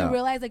Yeah. you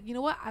realize like, you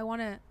know what, I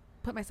want to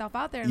put myself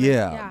out there? And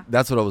Yeah,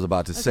 that's what I was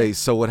about to say. Okay.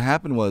 So what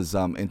happened was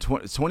in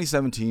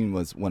 2017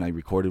 was when I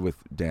recorded with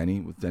Danny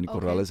Okay.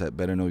 Corrales at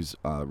Better Noise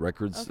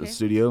Records Okay.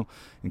 studio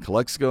in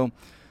Calexico.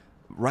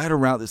 Right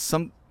around this,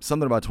 something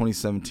about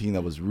 2017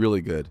 that was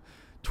really good.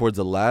 Towards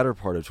the latter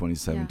part of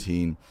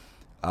 2017,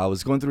 I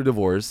was going through a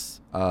divorce.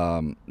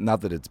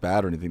 Not that it's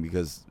bad or anything,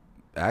 because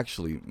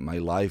actually my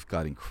life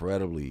got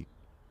incredibly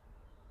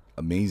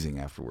amazing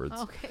afterwards.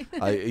 Okay.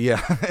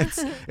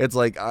 It's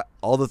like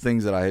all the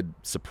things that I had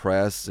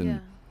suppressed and Yeah.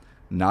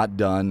 not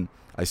done,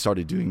 I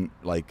started doing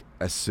like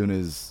as soon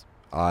as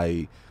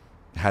I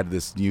had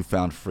this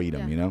newfound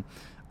freedom, Yeah.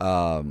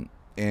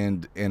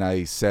 and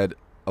I said,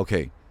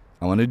 okay,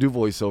 I want to do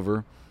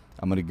voiceover.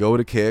 I'm going to go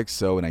to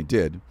KXO, and I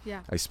did.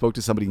 Yeah. I spoke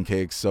to somebody in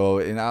KXO,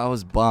 and I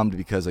was bummed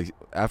because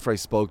after I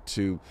spoke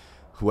to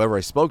whoever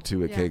I spoke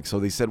to at Yeah. KXO,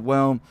 they said,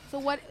 well, So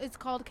what it's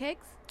called,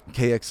 cakes?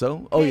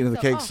 KXO. KXO, The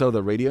KXO,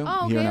 the radio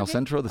Oh, here in okay, El okay.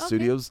 Centro, the Okay.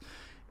 studios.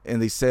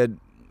 And they said,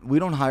 we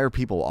don't hire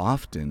people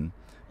often,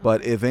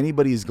 but if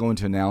anybody is going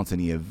to announce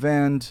any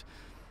event,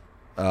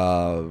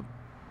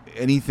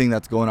 anything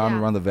that's going on Yeah.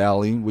 around the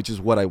valley, which is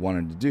what I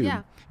wanted to do,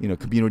 Yeah.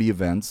 community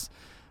events,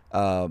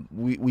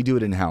 we do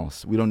it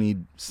in-house. We don't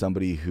need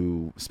somebody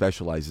who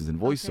specializes in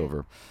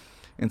voiceover.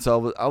 And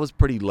so I was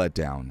pretty let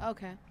down.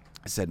 Okay.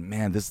 I said,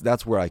 man,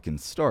 that's where I can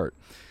start.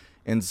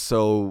 And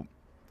so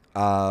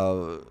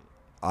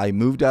I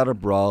moved out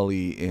of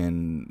Brawley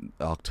in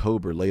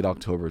late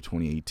October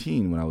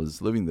 2018 when I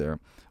was living there,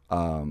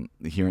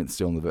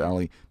 still in the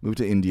valley. Moved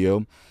to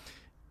Indio.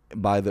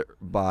 By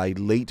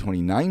late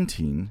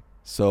 2019,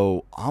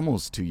 so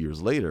almost 2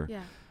 years later,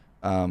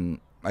 Yeah.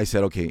 I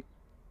said, okay,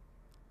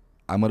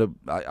 I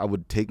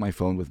would take my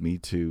phone with me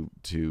to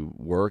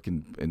work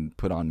and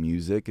put on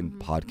music and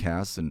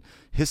podcasts and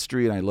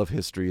history, and I love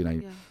history, and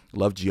I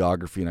love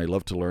geography, and I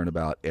love to learn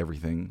about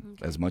everything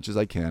as much as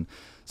I can.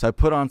 So I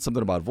put on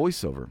something about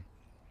voiceover,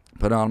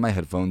 put on my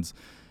headphones,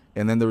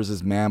 and then there was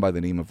this man by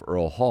the name of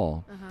Earl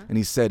Hall, and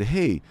he said,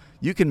 hey,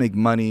 you can make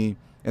money,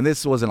 and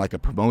this wasn't like a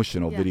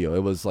promotional video,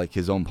 it was like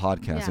his own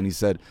podcast, Yeah. and he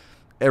said,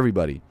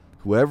 everybody,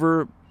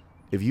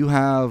 if you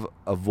have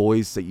a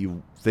voice that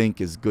you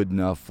think is good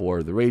enough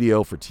for the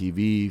radio, for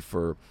TV,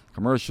 for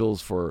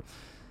commercials, for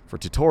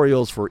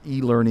tutorials, for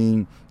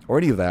e-learning, or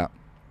any of that,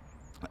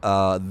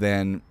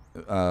 then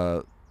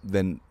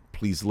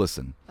please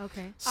listen.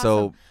 Okay.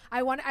 So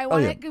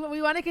Awesome.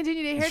 We want to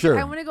continue to hear. Sure.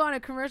 I want to go on a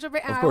commercial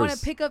break, and Of I want course.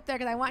 to pick up there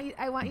because I want you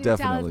to tell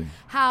Definitely.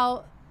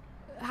 us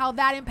how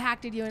that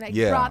impacted you and like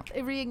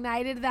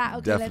reignited that.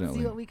 Okay, let's Definitely.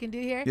 see what we can do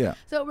here. Yeah.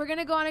 So we're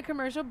gonna go on a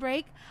commercial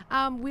break.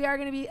 We are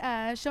gonna be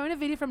showing a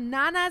video from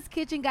Nana's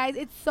Kitchen, guys.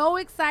 It's so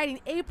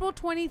exciting. April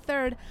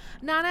 23rd,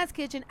 Nana's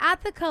Kitchen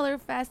at the Color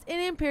Fest in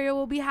Imperial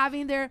will be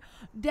having their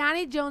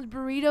Danny Jones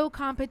burrito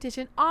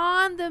competition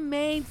on the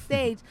main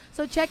stage.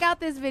 So check out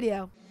this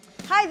video.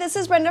 Hi, this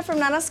is Brenda from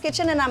Nana's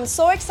Kitchen, and I'm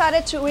so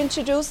excited to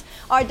introduce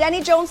our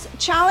Danny Jones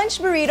Challenge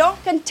Burrito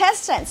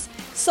contestants.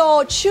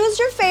 So choose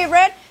your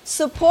favorite,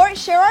 support,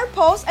 share our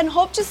post, and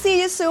hope to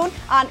see you soon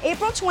on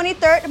April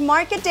 23rd,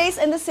 Market Days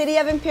in the city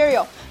of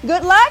Imperial.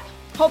 Good luck,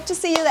 hope to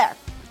see you there.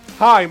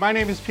 Hi, my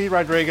name is Pete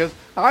Rodriguez.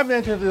 I've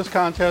entered this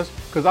contest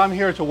because I'm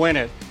here to win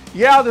it.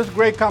 Yeah, there's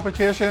great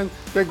competition,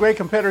 there are great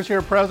competitors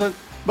here present,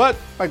 but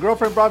my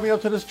girlfriend brought me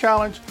up to this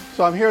challenge,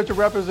 so I'm here to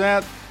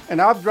represent,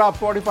 and I've dropped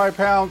 45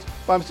 pounds,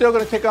 but I'm still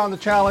going to take on the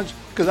challenge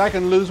because I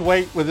can lose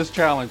weight with this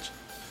challenge.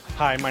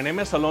 Hi, my name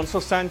is Alonso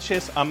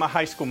Sanchez. I'm a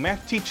high school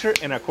math teacher,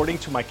 and according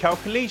to my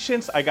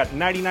calculations, I got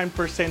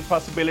 99%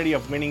 possibility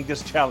of winning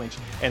this challenge.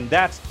 And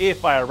that's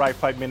if I arrive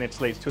 5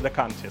 minutes late to the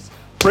contest.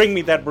 Bring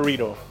me that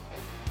burrito.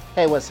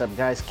 Hey, what's up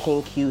guys?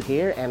 King Q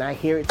here, and I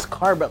hear it's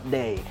Carb Up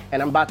Day,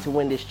 and I'm about to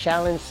win this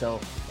challenge,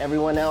 so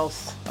everyone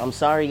else, I'm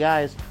sorry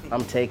guys,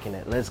 I'm taking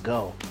it. Let's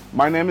go.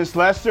 My name is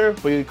Lester,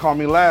 but you call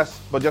me Les.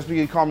 But just because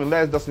you call me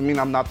Les doesn't mean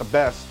I'm not the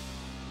best.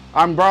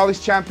 I'm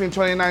Brawley's champion,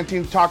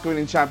 2019 taco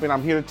eating champion.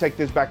 I'm here to take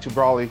this back to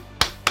Brawley.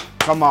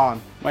 Come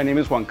on. My name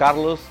is Juan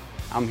Carlos.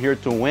 I'm here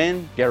to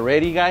win. Get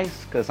ready,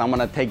 guys, because I'm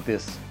gonna take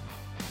this.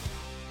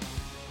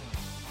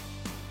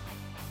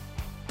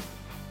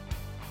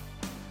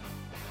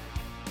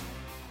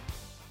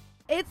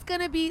 It's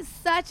going to be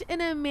such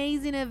an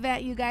amazing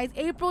event, you guys.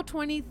 April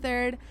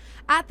 23rd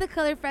at the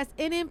Color Fest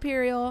in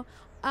Imperial.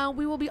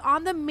 We will be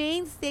on the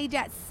main stage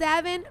at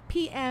 7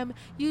 p.m.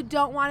 You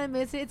don't want to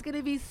miss it. It's going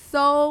to be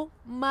so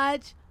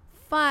much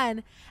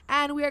fun.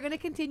 And we are going to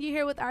continue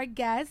here with our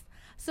guest.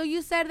 So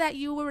you said that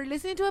you were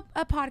listening to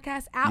a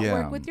podcast at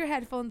work with your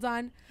headphones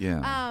on.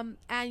 Yeah.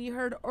 And you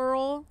heard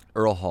Earl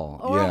Hall.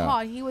 Hall.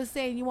 He was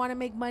saying you want to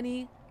make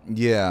money.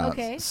 Yeah.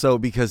 Okay. So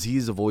because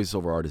he's a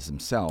voiceover artist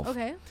himself.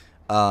 Okay.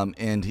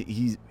 And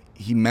he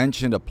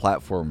mentioned a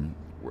platform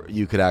where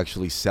you could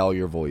actually sell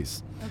your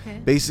voice.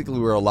 Okay. Basically,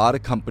 where a lot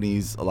of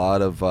companies, a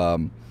lot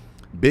of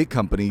big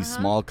companies,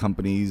 small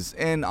companies,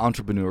 and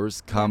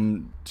entrepreneurs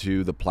come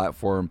to the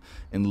platform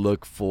and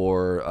look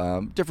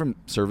for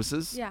different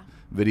services. Yeah.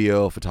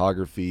 Video,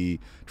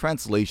 photography,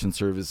 translation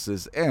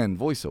services, and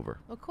voiceover.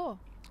 Oh, cool.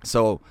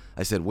 So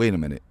I said, wait a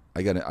minute.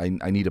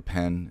 I need a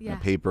pen and Yeah. a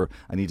paper.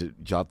 I need to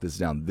jot this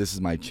down. This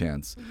is my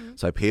chance.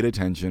 So I paid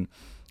attention.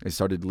 I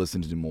started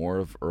listening to more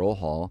of Earl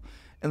Hall.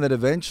 And then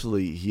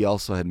eventually he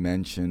also had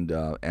mentioned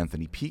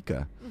Anthony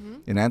Pica.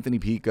 And Anthony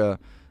Pica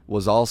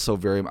was also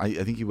I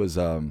think he was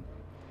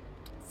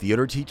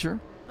theater teacher,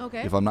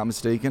 if I'm not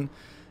mistaken.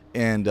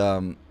 And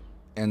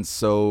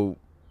so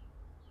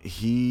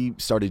he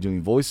started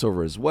doing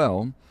voiceover as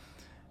well.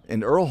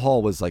 And Earl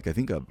Hall was I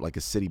think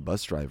a city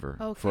bus driver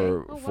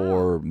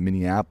for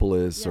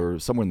Minneapolis or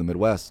somewhere in the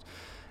Midwest.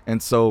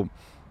 And so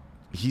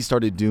he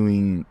started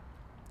doing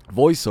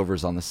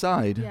voiceovers on the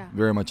side,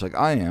 very much like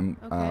I am,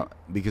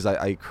 because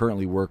I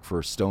currently work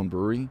for Stone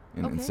Brewery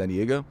in San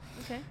Diego.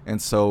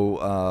 And so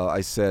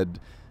I said,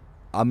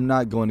 I'm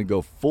not going to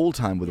go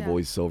full-time with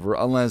voiceover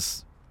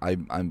unless I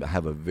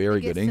have a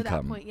very good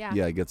income. Point,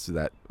 it gets to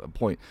that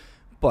point.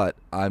 But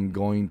I'm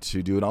going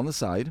to do it on the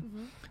side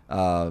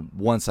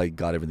once I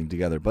got everything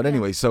together. But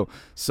anyway, so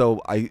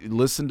I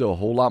listened to a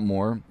whole lot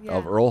more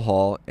of Earl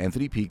Hall,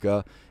 Anthony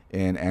Pica,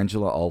 and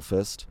Angela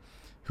Alfest,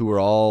 who were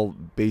all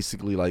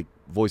basically like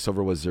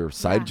voiceover was their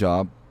side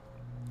job.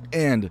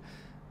 And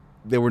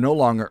they were no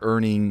longer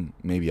earning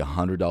maybe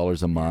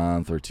 $100 a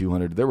month or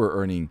 $200. They were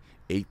earning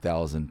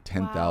 $8,000,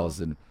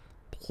 $10,000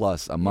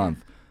 plus a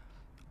month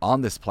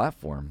on this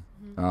platform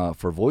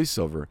for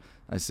voiceover.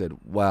 I said,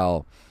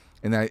 wow.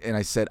 And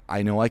I said,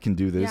 I know I can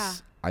do this. Yeah.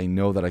 I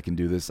know that I can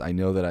do this. I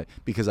know that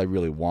because I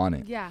really want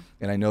it. Yeah.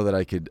 And I know that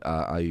I could,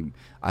 I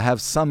have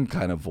some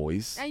kind of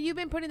voice. And you've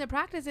been putting the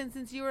practice in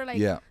since you were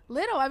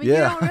little. I mean,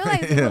 Yeah. you don't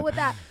realize it, but with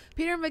that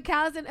Peter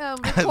McAllison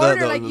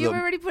recorder, you were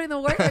already putting the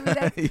work. I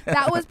mean,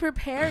 that was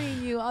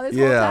preparing you all this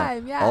whole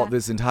time. Yeah. All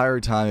this entire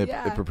time,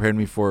 it prepared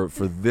me for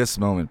this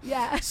moment.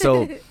 Yeah.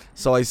 So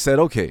I said,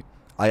 okay.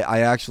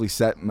 I actually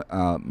sat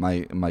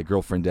my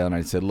girlfriend down and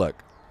I said,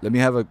 look, let me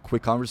have a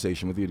quick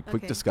conversation with you, a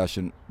quick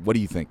discussion. What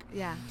do you think?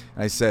 Yeah.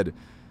 And I said,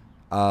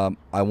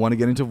 I want to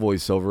get into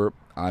voiceover.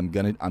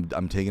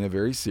 I'm taking it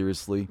very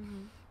seriously.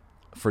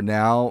 For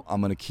now, I'm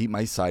going to keep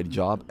my side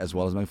job as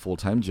well as my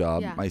full-time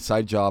job. Yeah. My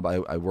side job,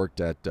 I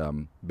worked at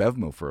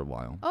Bevmo for a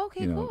while.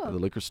 Okay, cool. The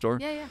liquor store.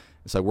 Yeah.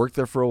 So I worked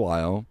there for a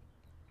while,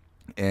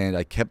 and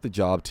I kept the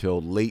job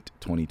till late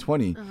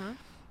 2020.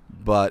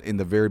 But in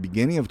the very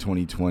beginning of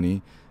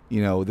 2020,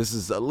 this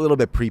is a little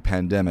bit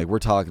pre-pandemic. We're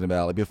talking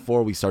about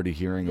before we started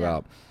hearing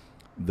about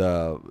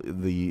the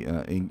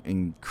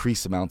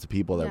increased amounts of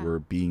people that were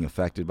being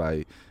affected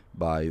by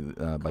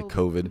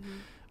COVID.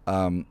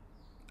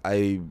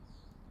 I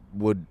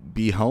would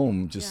be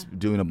home just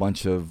doing a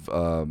bunch of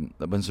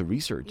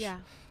research.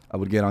 I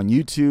would get on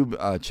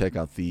YouTube, check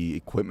out the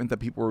equipment that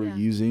people were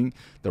using,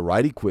 the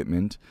right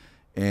equipment,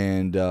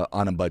 and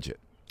on a budget.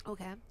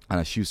 Okay. On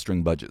a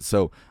shoestring budget.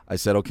 So I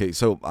said, okay,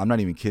 so I'm not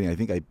even kidding. I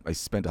think I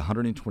spent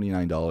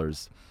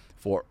 $129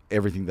 for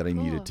everything that I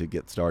needed to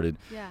get started.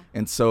 Yeah.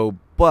 And so,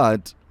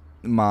 but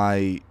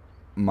my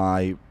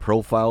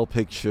profile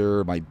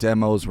picture, my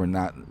demos were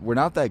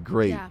not that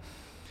great. Yeah.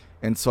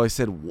 And so I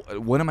said,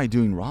 what am I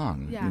doing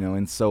wrong? Yeah.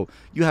 And so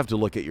you have to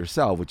look at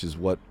yourself, which is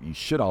what you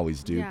should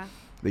always do. Yeah.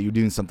 That you're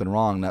doing something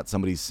wrong, not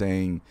somebody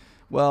saying,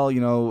 well,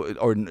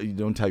 or you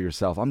don't tell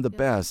yourself, I'm the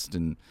best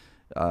and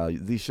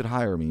they should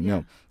hire me.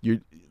 No,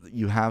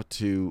 you have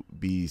to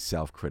be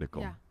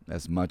self-critical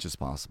as much as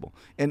possible,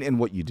 and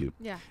what you do,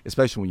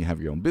 especially when you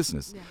have your own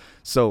business. Yeah.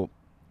 So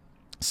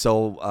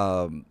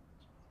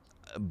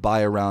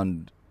by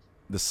around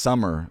the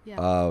summer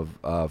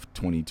of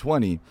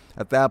 2020,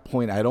 at that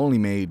point, I'd only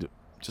made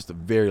just a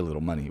very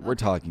little money. We're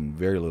talking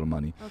very little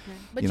money. Okay,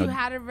 but you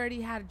had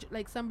already had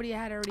somebody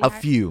had already a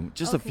few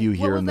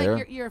here and there.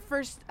 What was your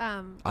first?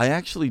 I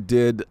actually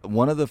did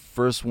one of the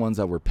first ones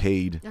that were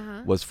paid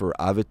was for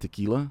Ave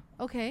Tequila.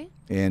 Okay.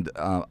 And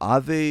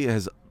Ave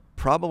has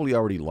probably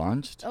already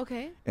launched.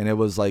 Okay. And it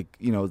was like,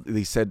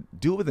 they said,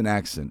 do it with an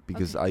accent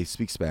because I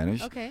speak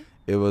Spanish. Okay.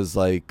 It was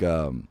like,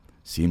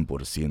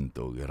 100%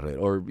 guerrero.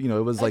 Or,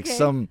 it was like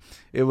Okay.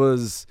 it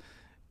was,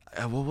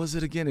 what was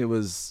it again? It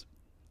was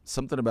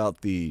something about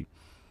the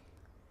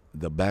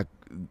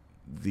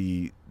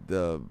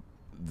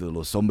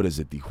Los Hombres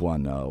de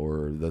Tijuana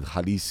or the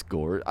Jalisco.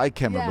 Or I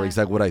can't remember Yeah.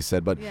 exactly what I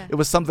said, but Yeah. it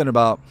was something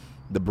about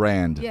the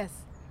brand. Yes.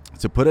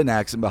 To put an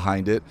accent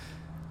behind it.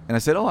 And I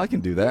said, oh, I can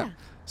do that. Yeah.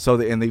 So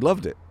and they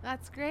loved it.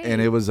 That's great.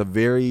 And it was a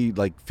very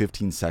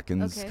 15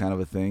 seconds Okay. kind of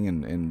a thing,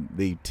 and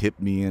they tipped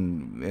me,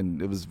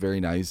 and it was very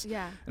nice.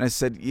 Yeah. And I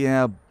said,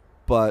 yeah,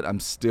 but I'm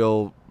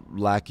still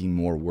lacking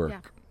more work. Yeah.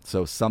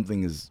 So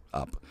something is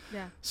up.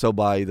 Yeah. So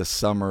by the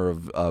summer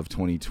of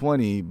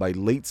 2020, by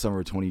late summer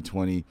of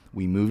 2020,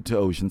 we moved to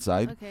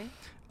Oceanside. Okay.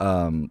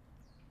 And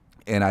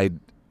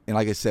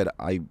like I said,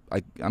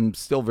 I'm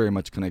still very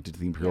much connected to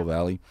the Imperial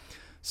Valley.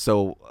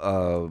 So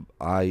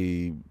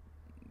I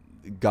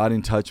got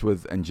in touch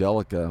with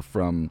Angelica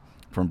from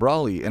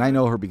Brawley, and I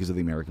know her because of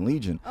the American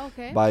Legion.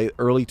 Okay. By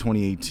early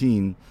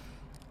 2018,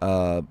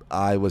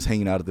 I was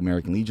hanging out at the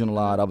American Legion a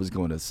lot. I was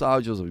going to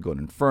Sajos, I was going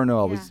to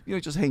Inferno. I was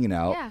just hanging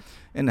out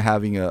and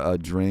having a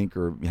drink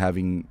or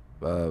having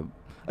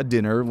a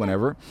dinner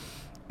whenever.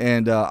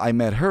 And I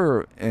met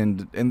her,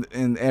 and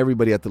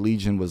everybody at the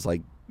Legion was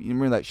like, you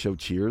remember that show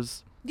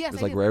Cheers? Yes,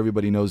 It's I like do. where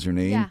everybody knows your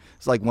name. Yeah.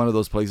 It's like one of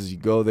those places you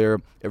go there,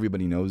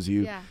 everybody knows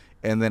you. Yeah.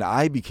 And then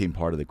I became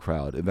part of the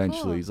crowd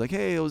eventually. Cool. He's like,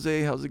 hey,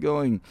 Jose, how's it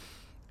going?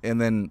 And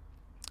then,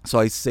 so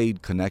I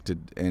stayed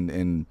connected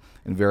and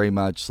very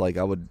much like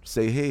I would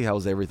say, hey,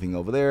 how's everything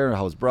over there?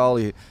 How's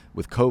Brawley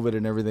with COVID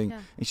and everything? Yeah.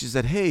 And she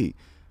said, hey,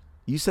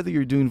 you said that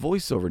you're doing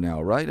voiceover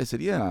now, right? I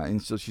said, yeah.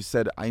 And so she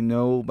said, I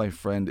know my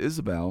friend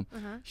Isabel.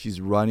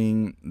 She's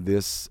running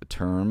this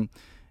term,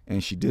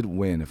 and she did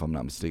win, if I'm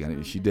not mistaken.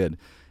 Okay. She did.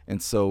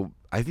 And so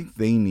I think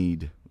they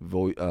need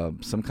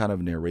some kind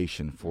of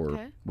narration for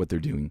what they're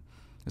doing.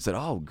 I said,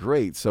 oh,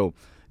 great. So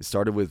it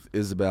started with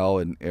Isabel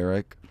and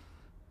Eric,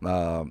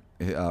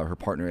 her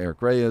partner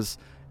Eric Reyes,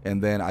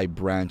 and then I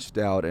branched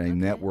out and I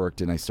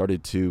networked, and I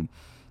started to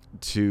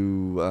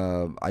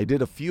I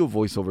did a few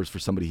voiceovers for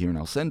somebody here in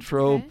El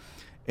Centro,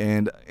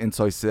 and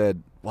so I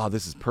said, wow,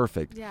 this is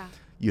perfect. Yeah.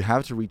 You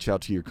have to reach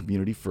out to your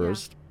community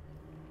first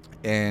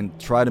and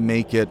try to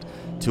make it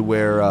to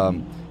where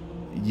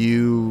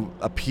you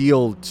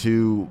appeal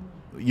to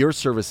your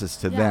services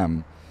to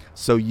them,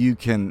 so you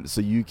can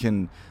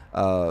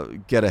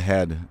get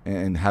ahead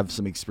and have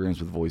some experience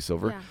with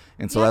voiceover. Yeah.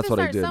 And so You have that's to what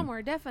I start did.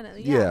 somewhere,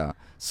 definitely. Yeah.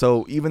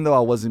 So even though I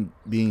wasn't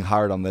being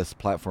hired on this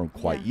platform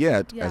quite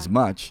yet as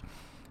much,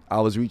 I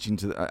was reaching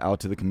out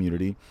to the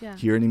community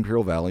here in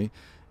Imperial Valley,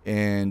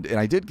 and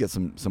I did get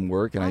some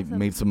work, and Awesome. I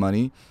made some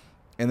money.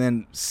 And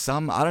then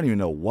I don't even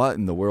know what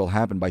in the world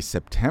happened. By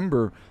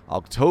September,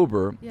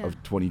 October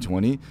of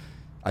 2020,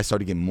 I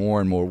started getting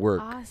more and more work.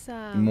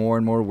 Awesome. More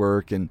and more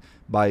work. And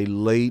by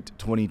late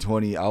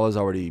 2020, I was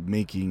already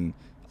making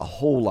a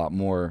whole lot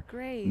more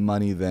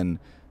money than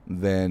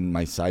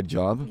my side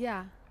job.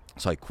 Yeah.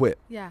 So I quit.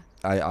 Yeah.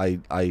 I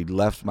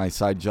left my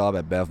side job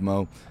at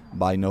Bevmo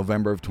by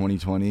November of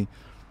 2020.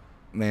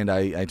 And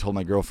I told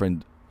my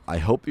girlfriend, I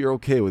hope you're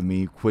okay with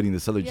me quitting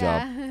this other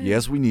job.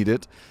 Yes, we need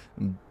it.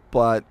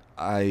 But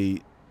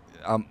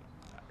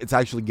it's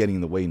actually getting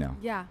in the way now.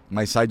 Yeah.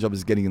 My side job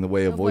is getting in the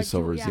way of what you-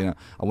 voiceovers. You know,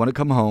 I want to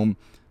come home,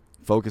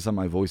 focus on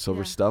my voiceover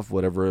Yeah. stuff,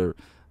 whatever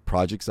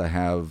projects I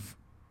have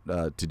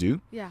to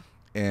do. Yeah.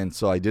 And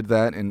so I did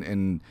that,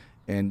 and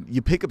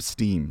you pick up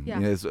steam. Yeah.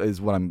 You know,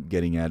 is what I'm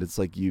getting at. It's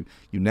like you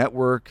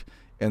network,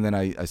 and then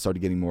I started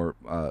getting more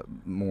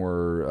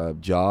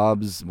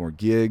jobs, more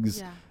gigs,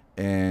 Yeah.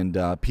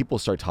 and people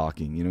start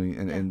talking. You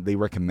know, and they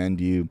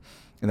recommend you,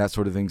 and that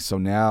sort of thing. So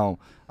now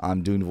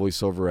I'm doing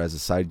voiceover as a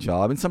side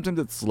job, and sometimes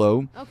it's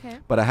slow. Okay.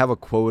 But I have a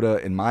quota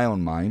in my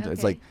own mind. It's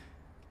Okay. like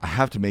I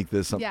have to make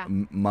this Yeah.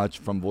 much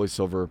from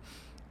voiceover.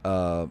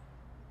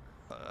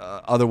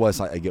 Otherwise,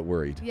 I get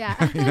worried. Yeah.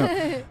 You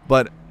know?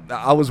 But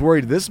I was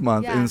worried this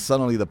month, Yeah. and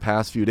suddenly the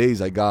past few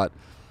days, I got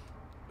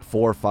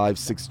 4, 5,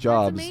 6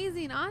 jobs That's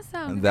amazing.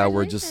 Awesome. that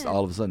were just Congratulations.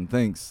 all of a sudden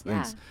thanks.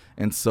 Yeah.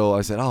 And so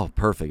I said, oh,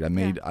 perfect. I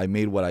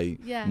made what I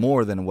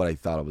more than what I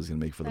thought I was going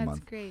to make for the That's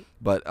month. great.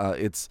 But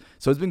it's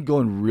been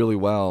going really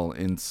well,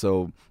 and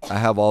so I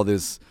have all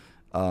this.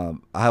 I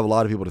have a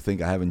lot of people to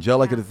thank. I have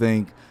Angelica to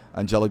thank,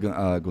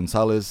 Angelica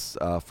Gonzalez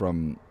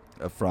from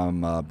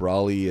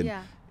Brawley,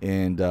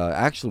 and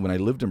actually when I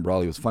lived in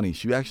Brawley, it was funny.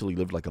 She actually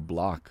lived like a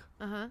block,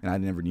 and I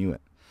never knew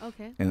it.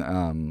 Okay.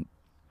 And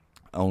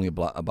only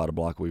about a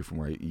block away from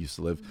where I used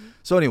to live.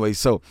 So anyway,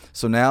 so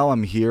now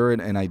I'm here,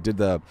 and I did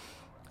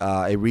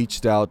I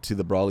reached out to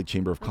the Brawley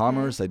Chamber of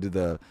Commerce. I did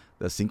the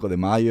Cinco de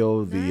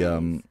Mayo.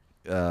 Nice.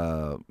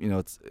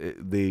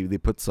 They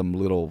put some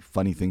little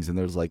funny things in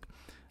there. It's like,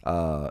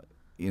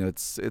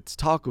 it's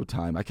taco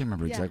time. I can't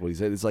remember exactly what he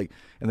said. It's like,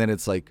 and then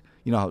it's like,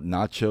 you know how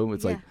nacho.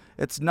 It's like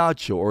it's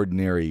nacho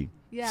ordinary.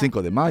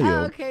 Cinco de Mayo.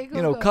 Oh, okay,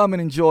 cool, cool. Come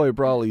and enjoy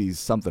Brawley's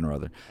something or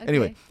other. Okay.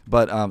 Anyway,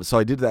 but so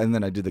I did that, and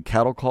then I did the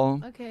cattle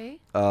call. Okay.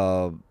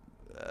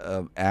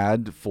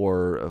 ad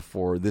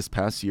for this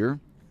past year.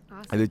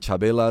 Awesome. I did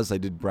Chabelas. I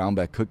did brown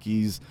bag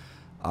cookies.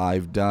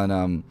 I've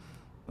done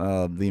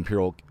the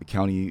Imperial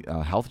County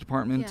Health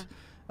Department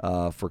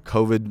for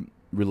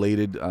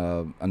COVID-related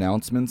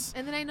announcements.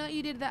 And then I know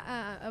you did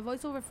a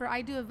voiceover for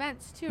I Do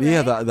Events too,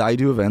 Yeah, right? the I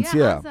Do Events,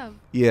 yeah. Awesome.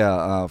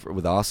 Yeah,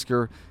 with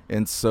Oscar.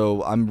 And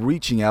so I'm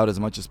reaching out as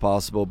much as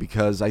possible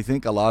because I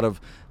think a lot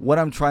of what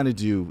I'm trying to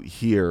do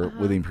here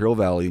with the Imperial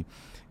Valley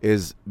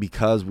is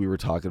because we were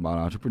talking about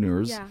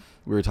entrepreneurs. Yeah.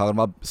 We were talking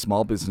about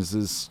small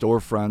businesses,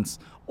 storefronts,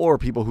 or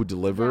people who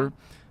deliver,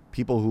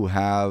 people who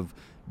have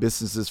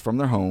businesses from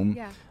their home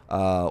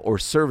or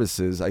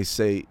services.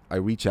 I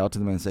reach out to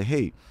them and say,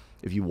 hey,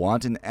 if you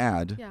want an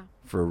ad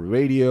for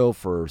radio,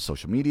 for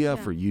social media,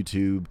 for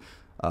YouTube,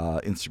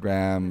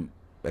 Instagram,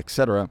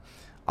 etc.,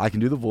 I can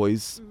do the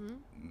voice,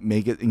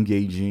 make it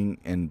engaging,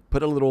 and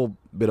put a little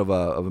bit of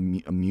a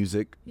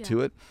music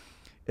to it,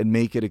 and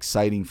make it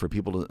exciting for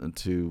people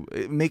to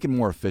make it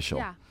more official.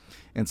 Yeah.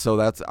 And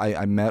so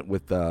I met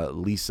with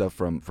Lisa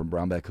from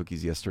Brown Bag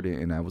Cookies yesterday,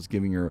 and I was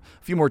giving her a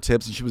few more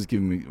tips, and she was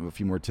giving me a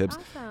few more tips.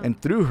 Awesome. And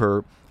through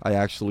her, I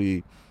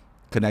actually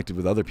connected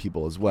with other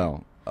people as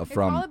well. It's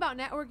all about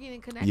networking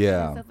and connecting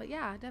and stuff. But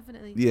yeah,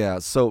 definitely. Yeah.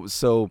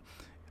 So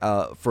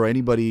for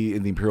anybody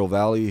in the Imperial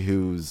Valley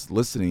who's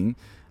listening,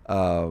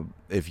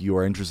 if you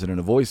are interested in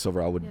a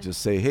voiceover, I would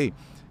just say, hey,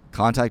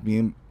 contact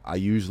me. I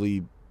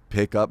usually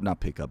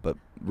but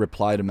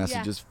reply to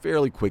messages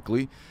fairly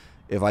quickly.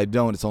 If I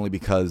don't, it's only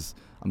because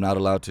I'm not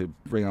allowed to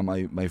bring on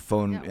my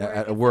phone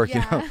at work,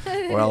 you know,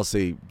 or I'll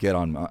say get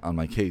on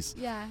my case.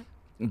 Yeah.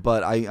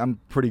 But I'm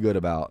pretty good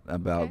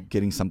about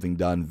getting something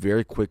done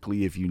very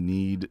quickly. If you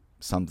need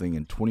something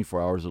in 24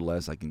 hours or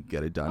less, I can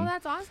get it done. Oh,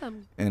 that's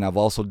awesome. And I've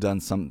also done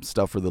some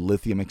stuff for the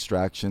lithium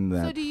extraction.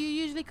 So do you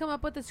usually come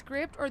up with a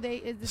script, or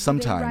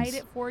sometimes do they write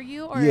it for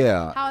you, or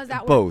how is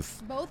that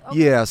both? Both. Okay.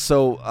 Yeah.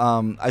 So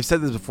I've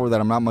said this before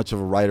that I'm not much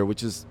of a writer,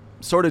 which is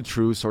sort of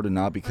true, sort of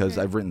not, because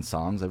I've written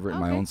songs. I've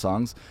written my own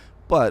songs.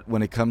 But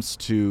when it comes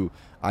to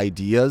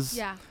ideas,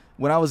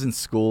 when I was in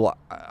school,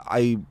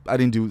 I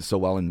didn't do so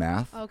well in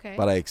math,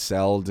 but I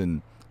excelled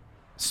in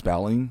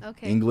spelling,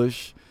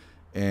 English,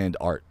 and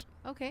art.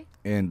 Okay.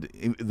 And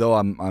though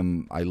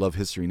I love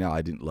history now,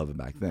 I didn't love it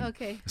back then.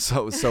 Okay.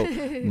 So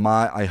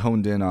I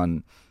honed in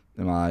on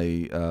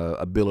my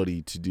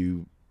ability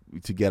to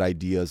get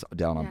ideas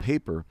down on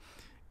paper.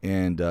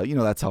 And,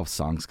 that's how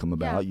songs come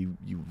about. You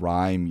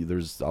rhyme.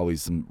 There's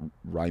always some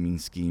rhyming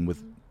scheme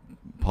with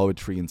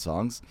poetry and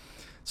songs.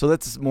 So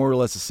that's more or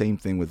less the same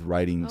thing with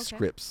writing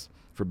scripts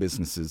for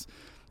businesses.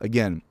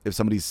 Again, if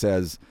somebody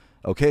says,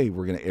 okay,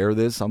 we're going to air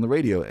this on the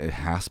radio, it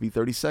has to be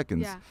 30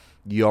 seconds. Yeah.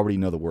 You already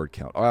know the word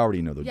count. I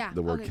already know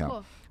the word count.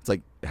 Cool. It's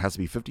like it has to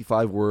be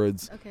 55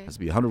 words, it has to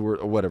be 100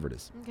 words, or whatever it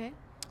is. Okay.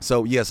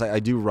 So, yes, I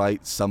do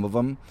write some of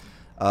them.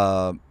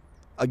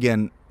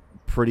 Again,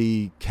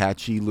 pretty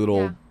catchy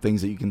little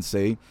things that you can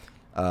say,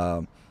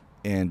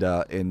 and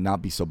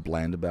not be so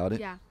bland about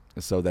it. Yeah.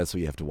 So that's what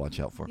you have to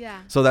watch out for.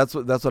 Yeah. So that's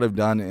what I've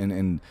done,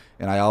 and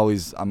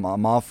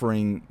I'm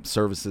offering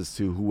services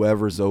to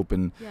whoever's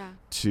open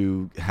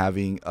to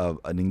having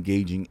an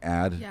engaging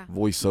ad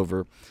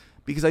voiceover,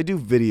 because I do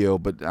video,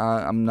 but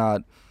I'm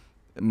not.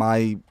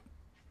 My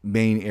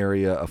main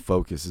area of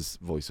focus is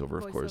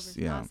voiceover, of course.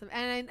 Yeah. Awesome.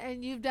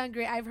 And you've done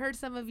great. I've heard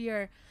some of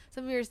your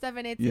stuff,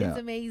 and it's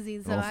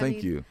amazing. So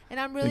thank you. And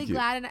I'm really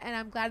glad, and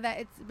I'm glad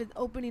that it's been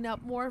opening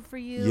up more for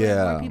you,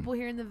 and more people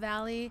here in the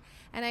Valley.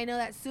 And I know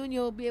that soon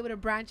you'll be able to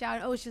branch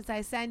out in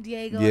Oceanside, San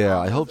Diego. Yeah,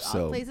 I hope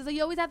so. Places. So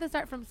you always have to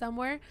start from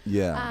somewhere.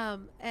 Yeah.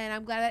 And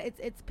I'm glad that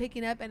it's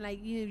picking up, and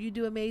like you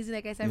do amazing.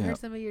 Like I said, I've heard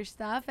some of your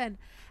stuff, and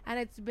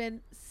it's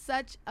been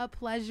such a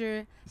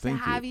pleasure to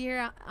have you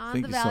here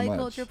on the Valley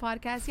Culture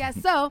Podcast. Yeah.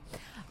 So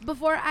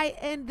before I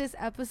end this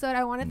episode,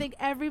 I want to thank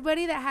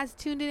everybody that has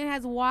tuned in and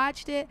has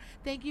watched it.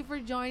 Thank you for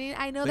joining.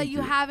 I know that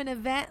you have an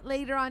event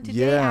later on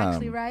today,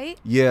 actually, right?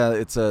 Yeah,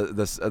 it's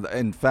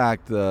in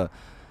fact, the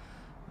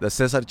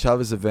Cesar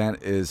Chavez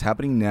event is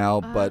happening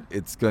now, but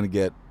it's going to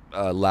get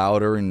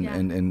louder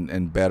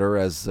and better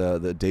as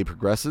the day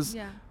progresses.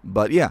 Yeah.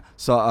 But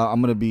so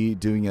I'm going to be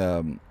doing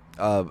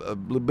a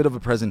bit of a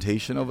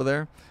presentation over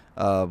there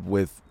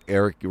with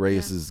Eric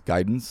Reyes's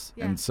guidance,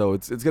 and so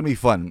it's gonna be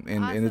fun,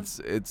 and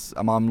it's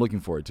I'm looking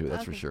forward to it.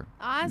 That's for sure.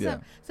 Awesome. Yeah.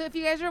 So if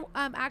you guys are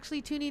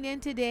actually tuning in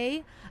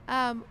today,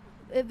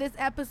 this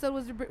episode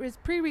was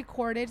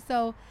pre-recorded.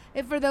 So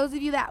if for those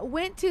of you that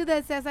went to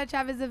the Cesar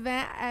Chavez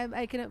event,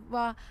 I can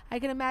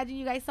imagine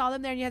you guys saw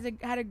them there and you guys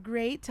had a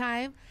great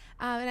time.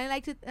 And I'd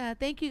like to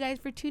thank you guys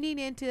for tuning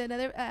in to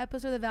another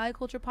episode of the Valley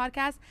Culture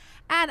Podcast.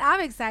 And I'm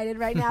excited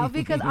right now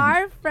because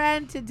our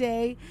friend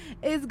today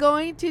is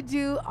going to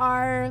do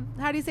our,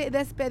 how do you say it,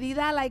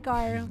 despedida, like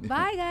our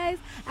bye guys.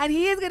 And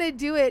he is going to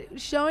do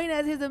it, showing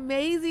us his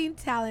amazing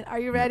talent. Are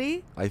you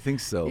ready? I think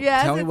so.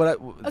 Yeah. Tell me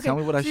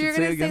what I should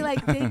say again. You're going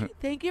to say, like,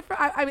 thank you for,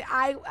 I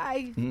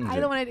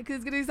don't want to, because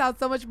it's going to sound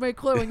so much more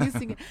clear when you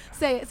sing it.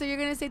 Say it. So you're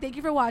going to say thank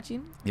you for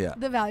watching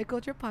the Valley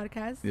Culture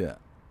Podcast. Yeah.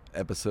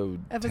 Episode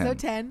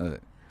 10.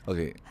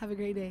 Okay. Have a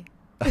great day.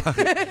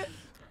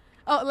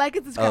 Oh, like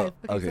and subscribe.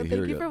 Oh, okay, so here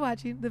thank we you go. for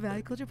watching the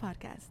Valley Culture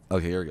Podcast,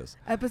 Okay, here it goes.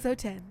 episode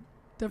 10.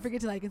 Don't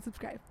forget to like and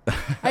subscribe.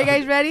 Are you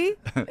guys ready?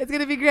 It's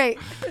gonna be great.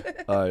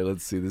 All right,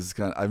 let's see. This is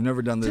I've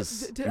never done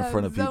this in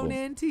front of people. Zone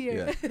into your.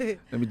 Yeah.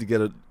 Let me to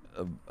get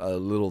a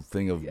little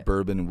thing of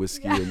bourbon and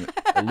whiskey and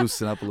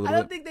loosen up a little I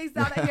don't bit. think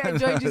they saw that here at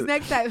George's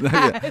next time.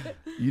 Yeah.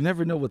 You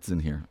never know what's in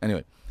here.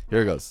 Anyway,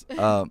 here it goes.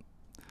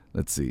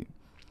 Let's see.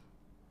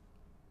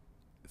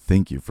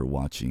 Thank you for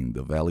watching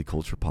the Valley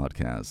Culture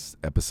Podcast,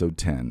 episode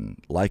 10.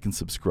 Like and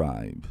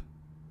subscribe.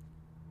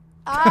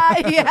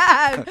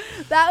 Yeah,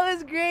 that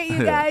was great,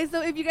 you guys.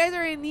 So if you guys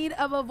are in need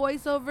of a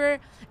voiceover,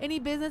 any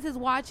businesses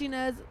watching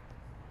us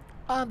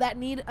that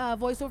need a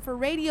voiceover for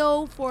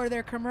radio for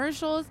their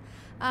commercials,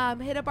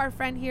 hit up our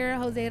friend here,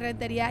 Jose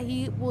Renteria.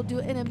 He will do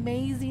an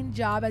amazing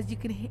job, as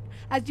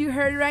you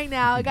heard right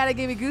now. I gotta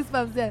give you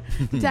goosebumps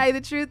to tell you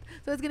the truth.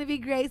 So it's gonna be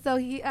great. So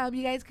you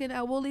guys can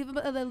we'll leave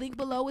the link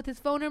below with his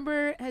phone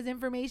number, his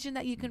information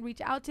that you can reach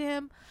out to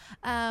him.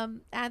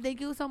 And thank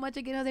you so much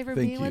again, Jose, for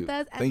being with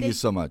us. And thank you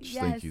so much.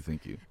 Yes.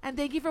 Thank you. And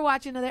thank you for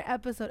watching another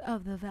episode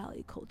of the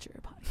Valley Culture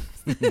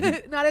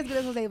Podcast. Not as good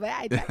as Jose, but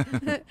I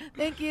tried.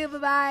 Thank you.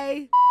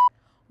 Bye-bye.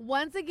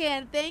 Once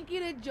again, thank you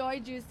to Joy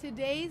Juice,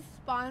 today's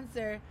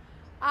sponsor.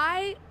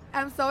 I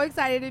am so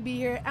excited to be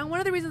here. And one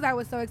of the reasons I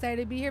was so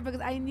excited to be here because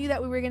I knew that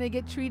we were going to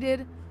get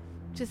treated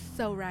just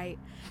so right.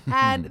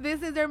 And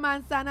this is their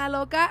Manzana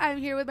Loca. I'm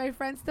here with my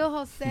friend still,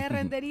 Jose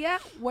Renteria.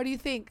 What do you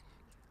think?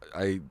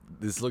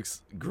 This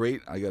looks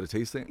great. I got to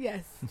taste it.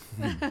 Yes.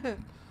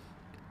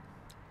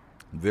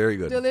 Very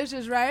good.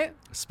 Delicious, right?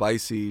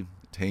 Spicy,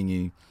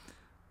 tangy,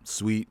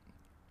 sweet.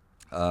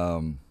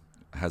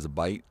 Has a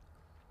bite.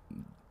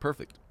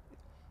 Perfect.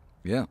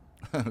 Yeah.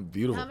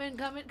 Beautiful.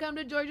 Come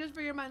to George's for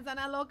your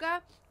Manzana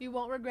Loca. You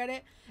won't regret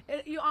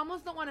it. You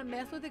almost don't want to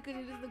mess with it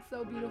because it just looks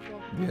so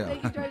beautiful. Yeah.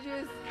 Thank you,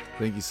 George's.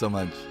 Thank you so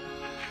much.